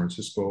York, San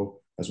Francisco,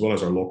 as well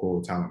as our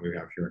local talent we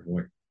have here in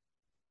Hawaii.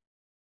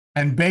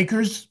 And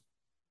bakers?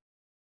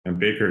 And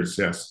bakers,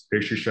 yes,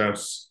 pastry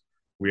chefs.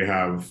 We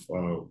have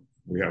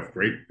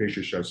great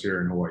pastry chefs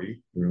here in Hawaii.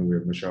 We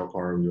have Michelle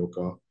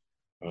Kara-Rioka.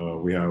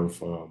 We have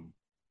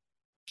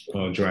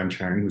Joanne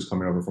Chang, who's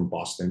coming over from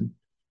Boston.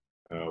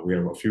 We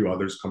have a few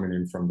others coming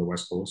in from the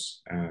West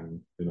Coast,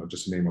 and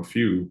just to name a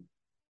few.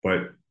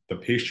 But the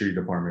pastry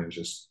department is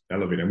just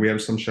elevated. And we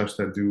have some chefs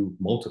that do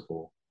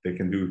multiple. They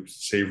can do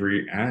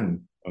savory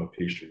and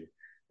pastry.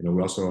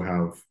 We also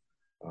have,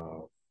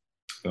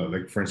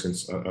 like for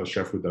instance, a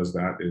chef who does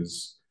that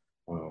is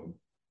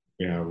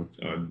we have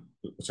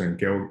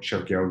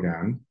Chef Gail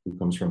Gann, who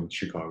comes from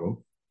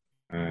Chicago,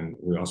 and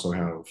we also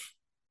have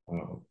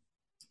a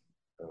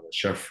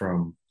chef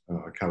from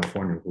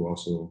California, who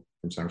also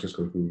from San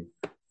Francisco, who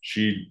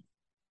she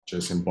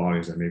just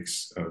embodies and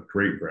makes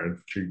great bread.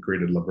 She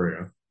created La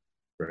Brea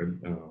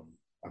bread.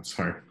 I'm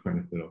sorry,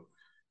 I'm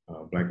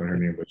blank on her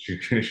name, but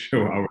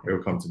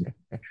it'll come to me.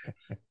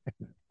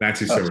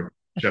 Nancy Silverton,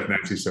 Chef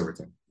Nancy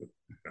Silverton.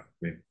 I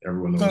mean,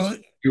 everyone knows. So,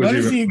 what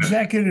is the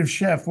executive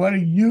chef? What do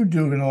you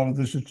do in all of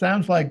this? It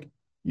sounds like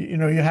you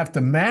have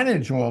to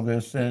manage all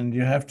this, and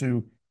you have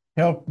to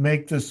help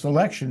make the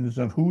selections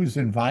of who is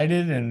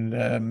invited,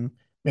 and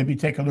maybe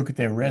take a look at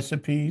their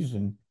recipes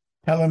and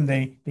tell them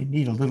they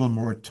need a little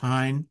more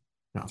time.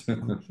 No,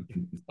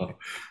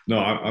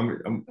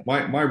 no.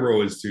 My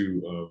role is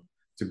to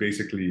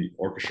basically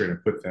orchestrate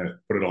and put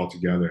it all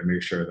together and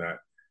make sure that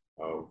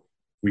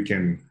we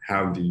can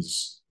have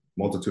these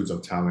multitudes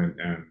of talent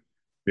and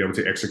be able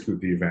to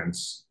execute the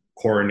events,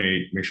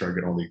 coordinate, make sure I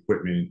get all the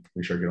equipment,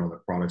 make sure I get all the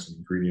products and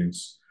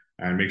ingredients,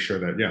 and make sure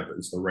that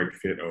it's the right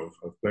fit of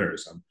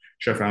players.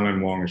 Chef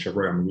Alan Wong and Chef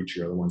Roy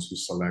Yamaguchi are the ones who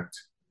select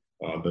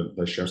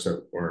the chefs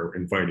that are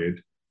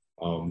invited.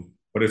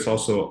 But it's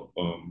also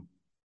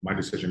my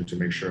decision to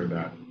make sure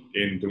that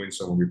in doing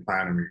so, when we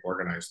plan and we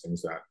organize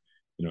things, that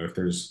if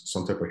there's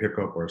some type of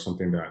hiccup or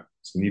something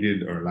that's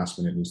needed or last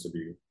minute needs to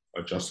be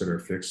adjusted or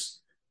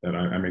fixed, that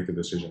I make the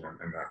decision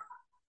and that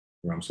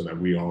so that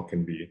we all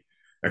can be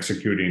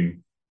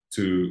executing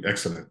to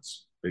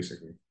excellence,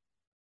 basically.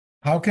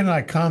 How can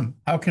I come?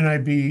 How can I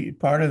be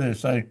part of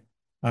this?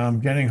 I'm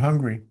getting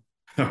hungry.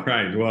 All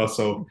right. Well,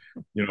 so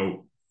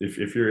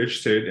if you're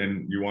interested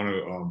and you want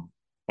to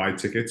buy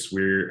tickets,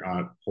 we're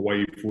at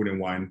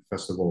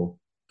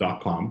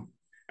HawaiiFoodAndWineFestival.com,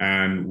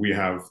 and we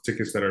have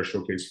tickets that are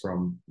showcased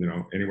from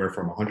anywhere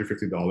from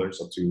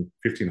 $150 up to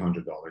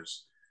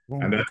 $1,500,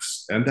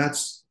 and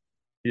that's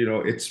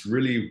it's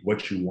really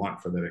what you want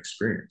for that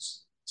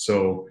experience.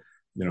 So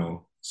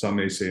some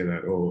may say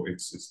that, oh,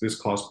 it's this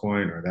cost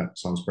point or that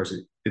sounds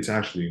pricey. It's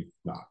actually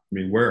not. I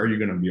mean, where are you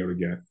going to be able to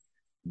get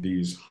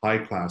these high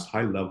class,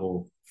 high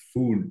level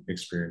food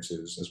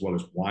experiences as well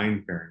as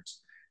wine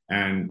pairings?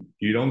 And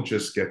you don't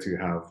just get to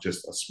have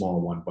just a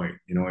small one bite.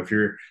 If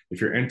you're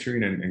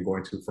entering and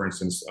going to, for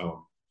instance,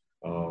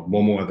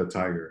 Momo at the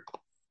Tiger,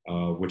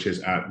 which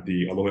is at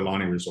the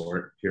Aloilani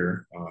Resort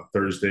here,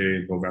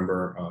 Thursday,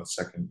 November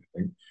 2nd, I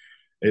think.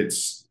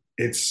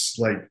 It's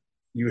like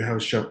you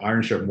have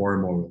Iron Chef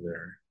Morimoto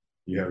there.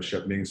 You have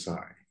Chef Ming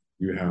Tsai.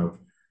 You have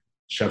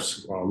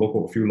chefs,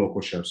 a few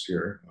local chefs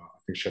here. I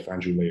think Chef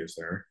Andrew Lay is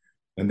there.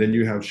 And then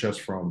you have chefs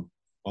from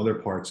other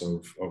parts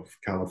of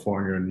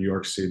California, New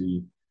York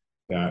City,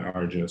 that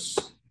are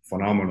just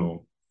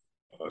phenomenal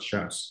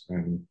chefs.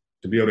 And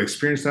to be able to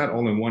experience that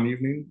all in one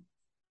evening,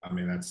 I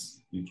mean,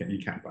 you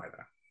can't buy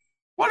that.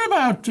 What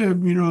about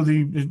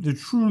the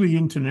truly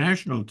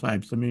international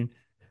types? I mean,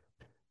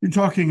 you're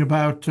talking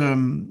about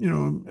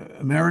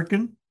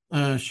American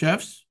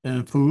chefs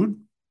and food,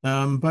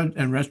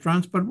 and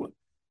restaurants, but what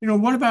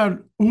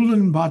about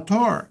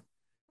Ulaanbaatar?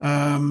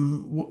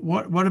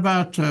 What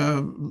about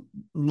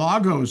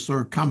Lagos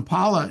or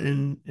Kampala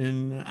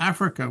in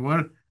Africa?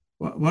 What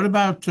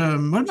about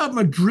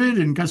Madrid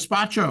and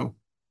gazpacho?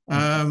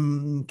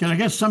 Can I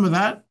get some of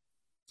that?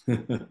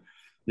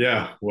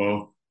 Yeah,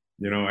 well,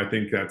 I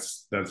think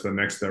that's the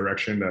next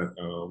direction that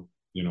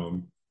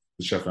the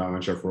Chef Alan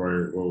and Chef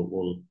Roy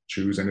will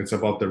choose, and it's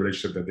about the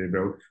relationship that they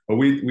build. But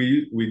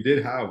we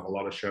did have a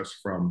lot of chefs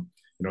from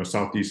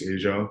Southeast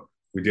Asia.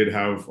 We did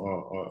have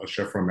a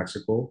chef from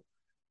Mexico,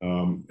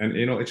 and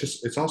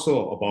it's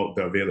also about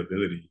the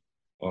availability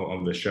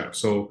of the chef.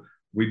 So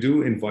we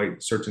do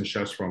invite certain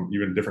chefs from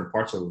even different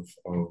parts of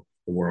the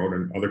world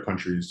and other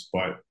countries,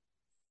 but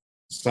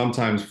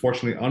sometimes,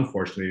 fortunately,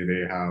 unfortunately,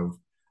 they have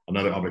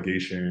another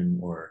obligation,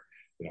 or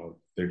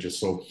they're just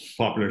so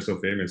popular, so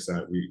famous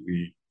that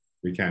we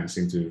can't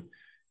seem to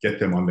get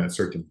them on that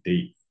certain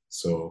date.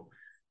 So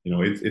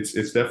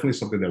it's definitely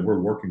something that we're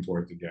working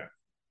toward to get,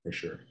 for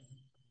sure.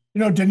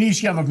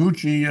 Denise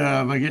Yamaguchi,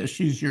 I guess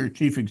she's your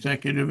chief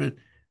executive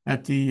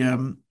at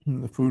the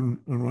Food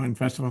and Wine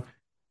Festival.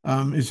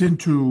 is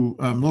into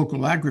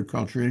local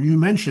agriculture, and you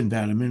mentioned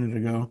that a minute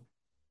ago.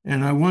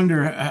 And I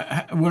wonder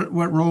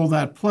what role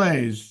that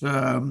plays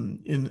in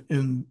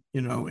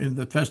in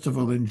the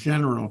festival in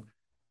general,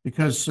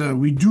 because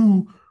we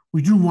do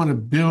want to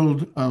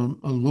build a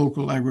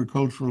local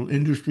agricultural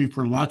industry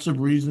for lots of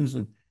reasons,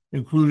 and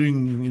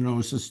including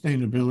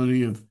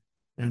sustainability of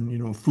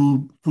and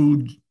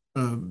food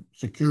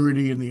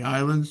security in the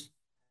islands.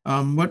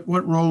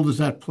 What role does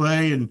that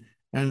play, and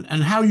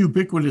how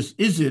ubiquitous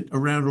is it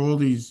around all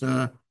these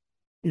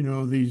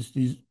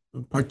these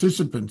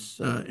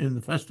participants in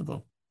the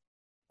festival?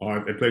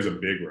 It plays a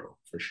big role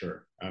for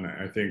sure, and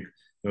I think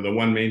the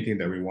one main thing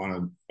that we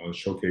want to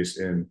showcase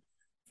in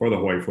for the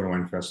Hawaii Food and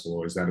Wine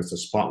Festival is that it's a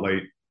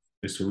spotlight,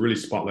 is to really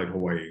spotlight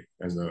Hawaii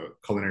as a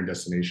culinary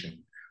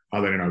destination,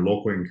 highlighting our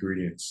local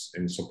ingredients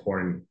and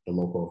supporting the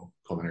local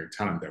culinary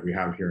talent that we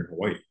have here in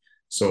Hawaii.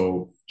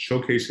 So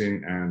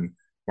showcasing and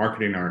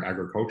marketing our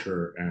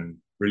agriculture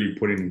and really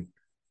putting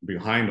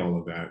behind all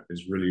of that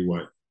is really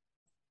what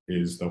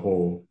is the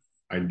whole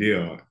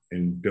idea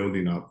in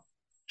building up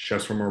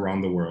chefs from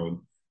around the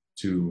world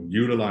to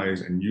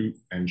utilize and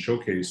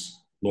showcase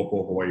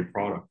local Hawaii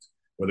product,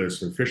 whether it's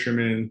through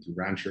fishermen, through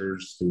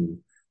ranchers, through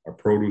our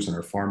produce and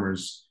our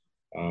farmers.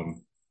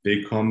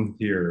 They come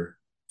here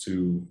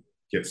to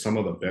get some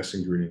of the best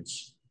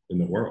ingredients in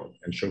the world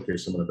and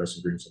showcase some of the best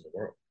ingredients in the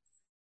world.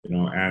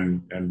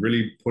 And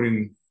really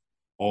putting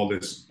all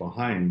this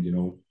behind,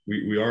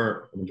 we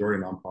are a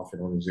majority nonprofit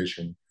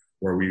organization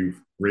where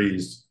we've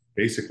raised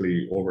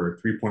basically over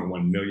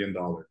 $3.1 million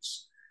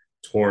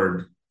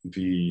toward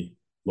the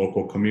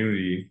local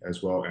community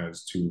as well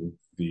as to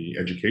the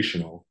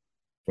educational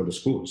for the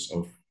schools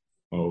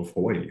of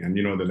Hawaii. And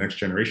the next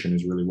generation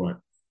is really what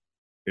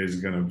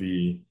is going to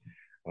be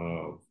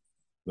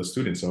the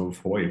students of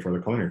Hawaii for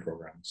the culinary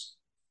programs.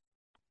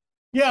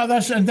 Yeah,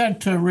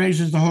 that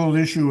raises the whole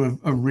issue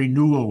of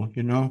renewal.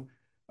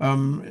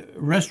 Some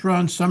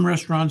restaurants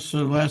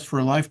last for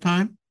a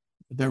lifetime.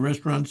 There are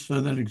restaurants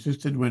that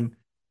existed when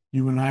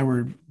you and I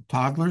were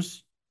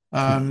toddlers,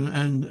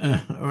 and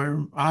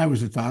or I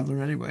was a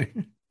toddler anyway.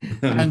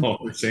 And No,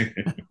 we're saying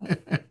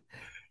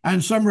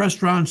and some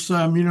restaurants,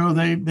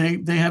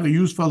 they have a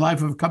useful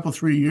life of a couple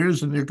 3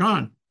 years and they're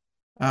gone.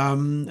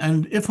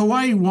 And if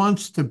Hawaii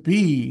wants to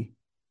be,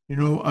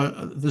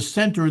 the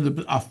center,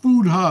 a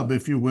food hub,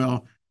 if you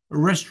will, a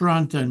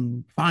restaurant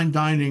and fine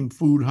dining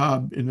food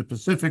hub in the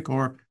Pacific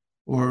or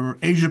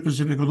Asia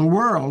Pacific or the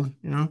world,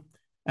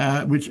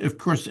 which of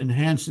course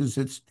enhances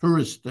its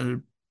tourist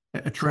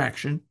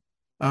attraction.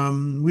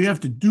 We have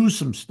to do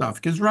some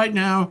stuff because right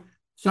now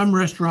some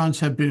restaurants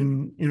have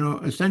been,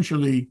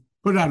 essentially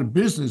put out of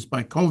business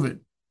by COVID,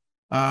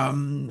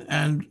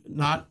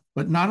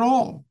 but not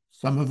all.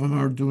 Some of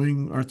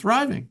them are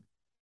thriving.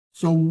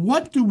 So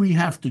what do we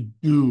have to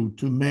do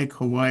to make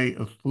Hawaii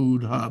a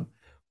food hub?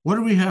 What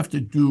do we have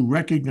to do,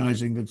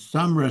 recognizing that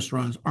some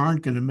restaurants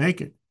aren't going to make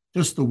it,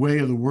 just the way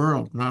of the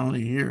world, not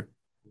only here?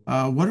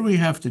 What do we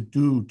have to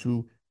do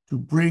to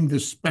bring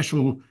this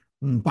special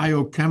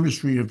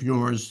biochemistry of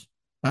yours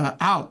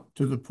out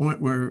to the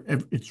point where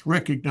it's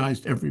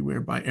recognized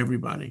everywhere by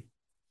everybody?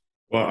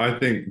 well, I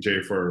think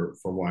Jay, for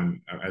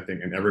one, I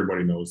think, and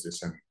everybody knows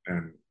this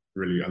and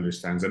really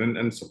understands it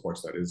and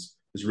supports that is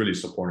really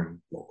supporting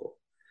local,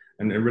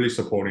 and really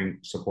supporting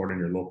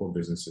your local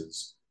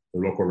businesses,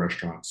 your local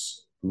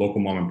restaurants, local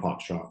mom and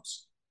pop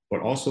shops,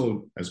 but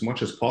also as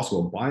much as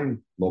possible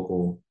buying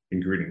local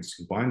ingredients,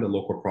 buying the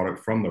local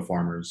product from the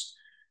farmers,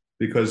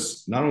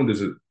 because not only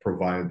does it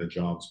provide the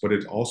jobs, but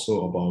it's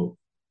also about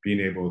being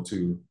able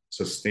to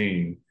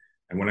sustain.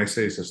 And when I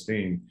say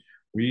sustain,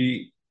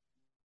 we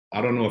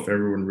I don't know if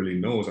everyone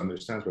really knows,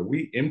 understands, but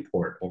we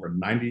import over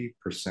 90%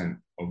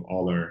 of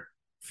all our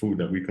food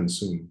that we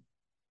consume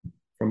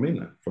from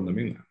the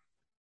mainland.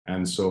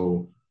 And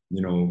so,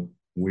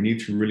 we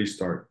need to really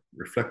start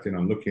reflecting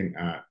on looking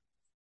at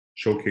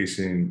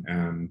showcasing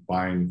and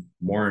buying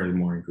more and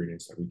more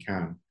ingredients that we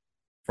can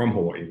from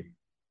Hawaii.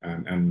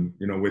 And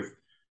with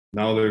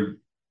now they're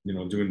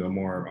doing the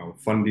more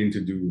funding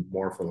to do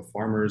more for the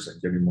farmers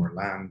and getting more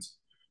land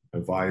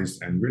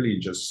advised and really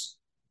just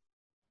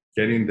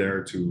getting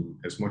there to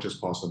as much as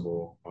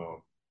possible.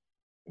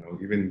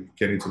 Even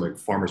getting to like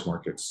farmers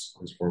markets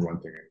is for one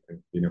thing, and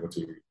being able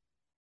to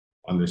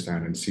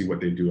understand and see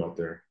what they do out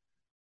there.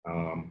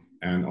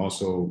 And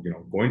also,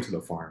 going to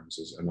the farms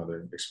is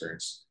another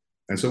experience.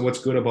 And so, what's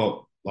good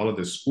about a lot of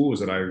the schools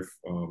that I've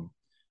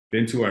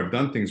been to, I've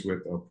done things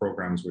with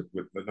programs with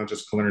not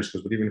just culinary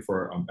schools, but even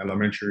for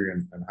elementary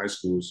and high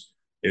schools,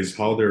 is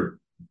how they're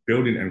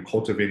building and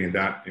cultivating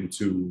that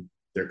into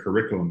their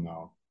curriculum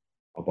now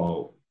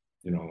about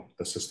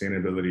the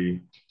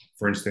sustainability.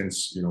 For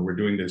instance, we're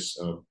doing this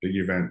big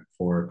event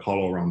for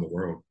Kalo Around the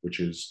World, which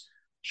is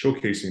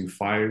showcasing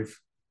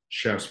 5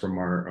 chefs from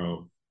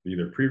our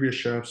either previous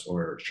chefs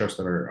or chefs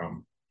that are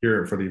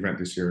here for the event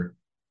this year,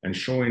 and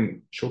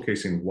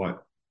showcasing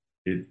what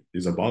it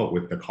is about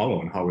with the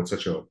kalo and how it's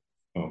such a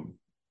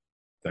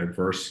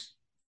diverse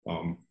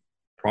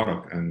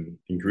product and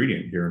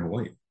ingredient here in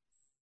Hawaii.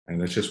 And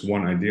that's just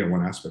one idea,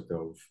 one aspect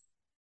of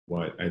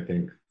what I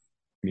think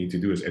we need to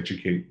do is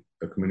educate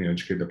the community,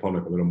 educate the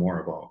public a little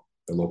more about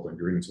the local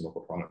ingredients and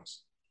local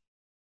products.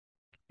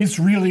 It's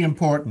really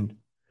important.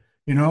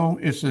 You know,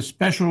 it's a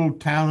special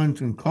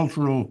talent and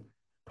cultural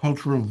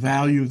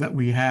value that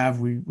we have.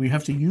 We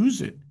have to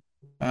use it.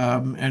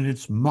 And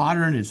it's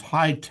modern, it's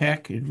high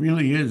tech. It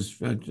really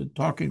is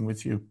talking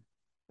with you.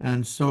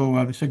 And so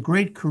it's a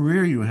great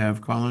career you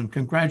have, Colin.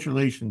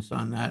 Congratulations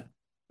on that.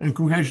 And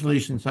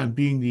congratulations on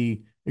being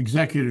the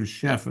executive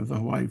chef of the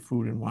Hawaii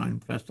Food and Wine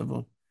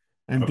Festival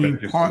and being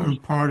Thank you so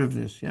much. part of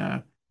this.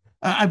 Yeah.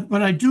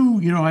 But I do,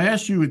 you know, I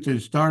asked you at the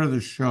start of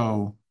the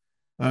show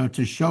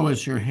to show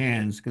us your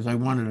hands because I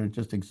wanted to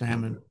just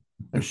examine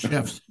a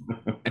chef's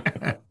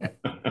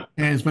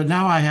hands. But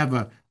now I have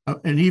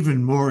an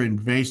even more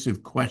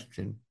invasive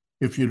question,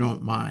 if you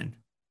don't mind.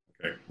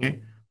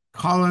 Okay.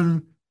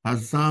 Colin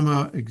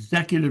Hazama,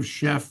 executive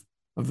chef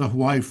of the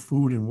Hawaii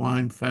Food and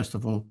Wine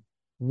Festival.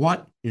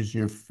 What is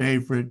your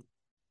favorite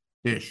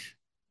dish?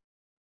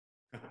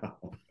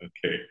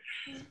 Okay.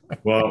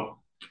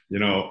 Well, you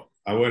know,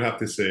 I would have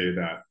to say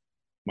that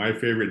my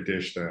favorite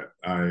dish that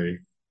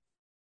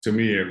to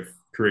me, have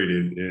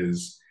created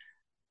is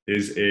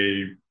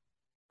a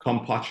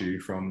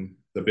kampachi from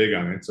the Big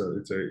Island.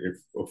 It's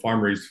a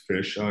farm raised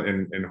fish.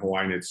 In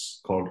Hawaiian,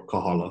 it's called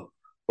kahala,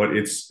 but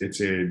it's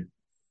a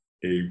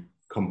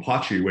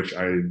kampachi which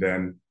I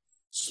then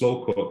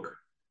slow cook.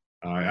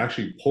 I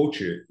actually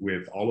poach it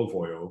with olive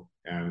oil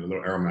and a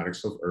little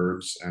aromatics of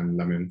herbs and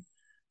lemon.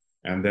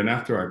 And then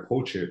after I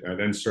poach it, I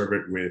then serve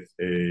it with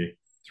a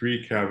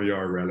 3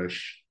 caviar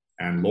relish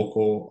and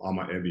local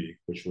ama ebi,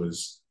 which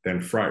was then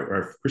fried,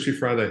 or crispy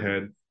fry the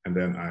head, and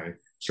then I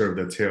serve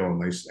the tail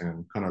nice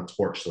and kind of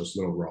torch so it's a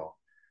little raw.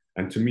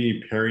 And to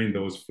me, pairing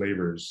those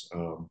flavors,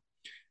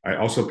 I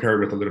also pair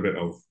it with a little bit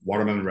of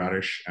watermelon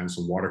radish and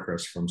some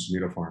watercress from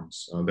Sumida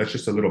Farms. That's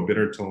just a little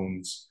bitter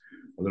tones,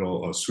 a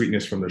little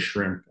sweetness from the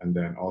shrimp, and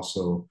then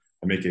also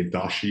I make a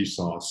dashi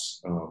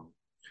sauce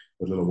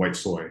with a little white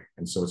soy.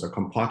 And so it's a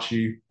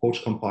kampachi,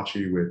 poached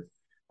kampachi with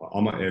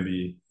ama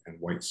ebi and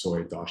white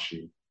soy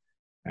dashi.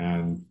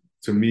 And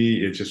to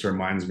me, it just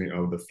reminds me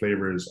of the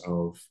flavors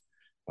of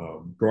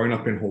growing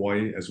up in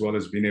Hawaii, as well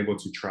as being able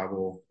to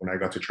travel when I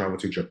got to travel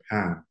to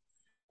Japan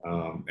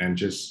and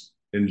just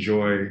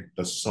enjoy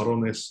the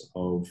subtleness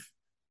of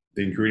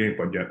the ingredient,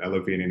 but yet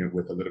elevating it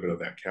with a little bit of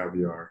that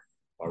caviar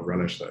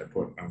relish that I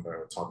put on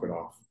the top it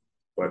off.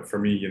 But for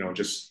me, you know,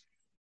 just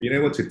being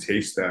able to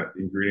taste that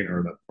ingredient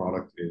or that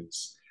product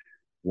is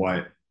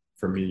what,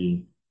 for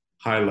me,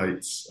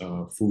 highlights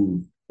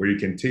food where you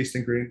can taste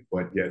ingredient,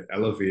 but yet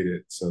elevate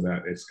it so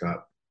that it's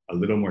got a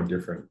little more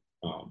different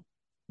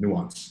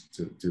nuance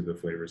to the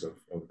flavors of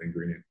the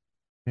ingredient.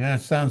 Yeah,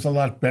 it sounds a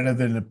lot better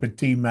than the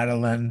Petit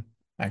Madeleine,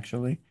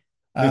 actually.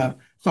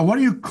 So what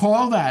do you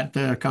call that,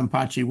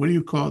 kampachi? What do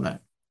you call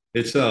that?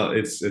 It's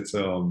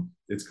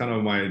kind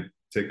of my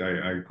take.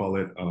 I call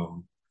it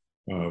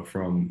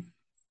from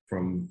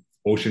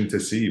ocean to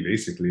sea.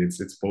 Basically,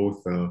 it's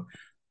both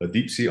the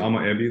deep sea ama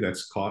ebi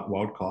that's caught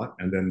wild caught,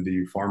 and then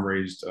the farm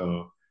raised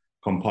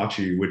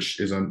kampachi, which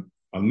is a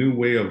new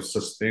way of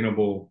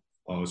sustainable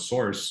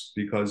source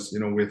because you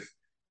know with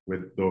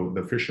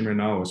the fishermen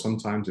now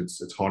sometimes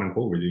it's hot and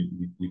cold where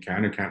you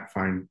can and can't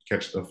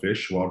catch the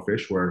fish wild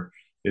fish where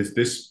is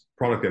this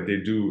product that they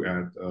do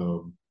at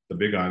the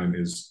Big Island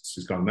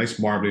it's got a nice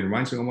marbling,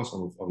 reminds me almost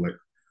of like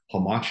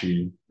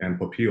hamachi and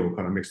papio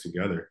kind of mixed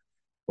together,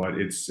 but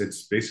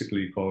it's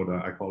basically called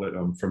I call it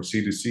from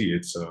sea to sea.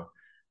 It's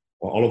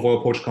olive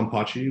oil poached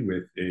kampachi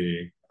with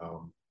a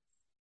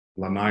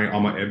lanai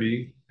ama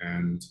ebi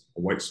and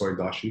a white soy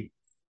dashi.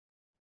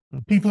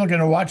 People are going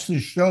to watch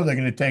this show. They're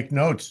going to take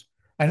notes.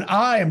 And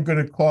I am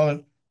going to call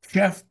it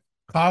Chef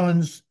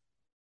Colin's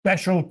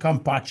Special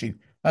Kampachi.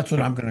 That's what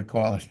I'm going to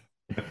call it.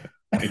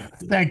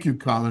 Thank you,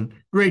 Colin.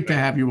 Great to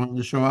have you on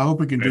the show. I hope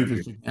we can do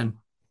this again.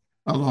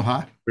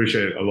 Aloha.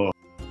 Appreciate it. Aloha.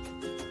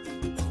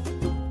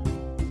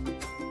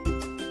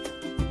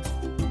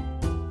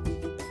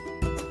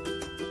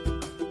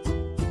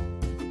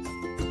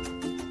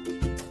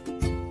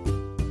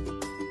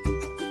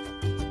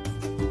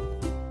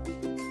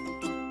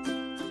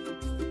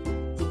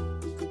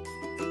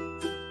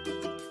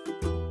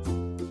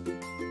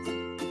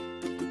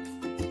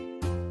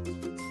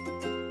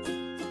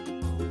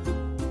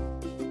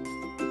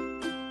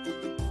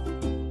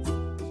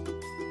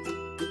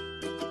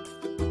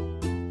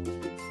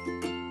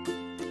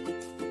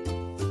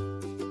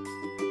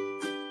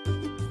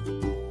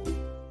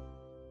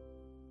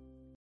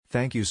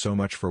 Thank you so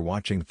much for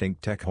watching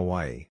Think Tech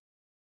Hawaii.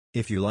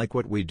 If you like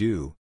what we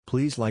do,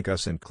 please like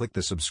us and click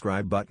the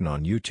subscribe button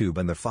on YouTube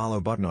and the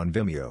follow button on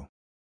Vimeo.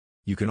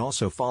 You can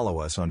also follow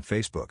us on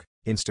Facebook,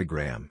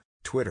 Instagram,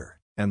 Twitter,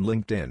 and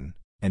LinkedIn,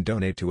 and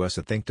donate to us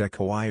at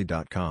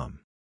thinktechhawaii.com.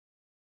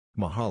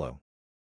 Mahalo.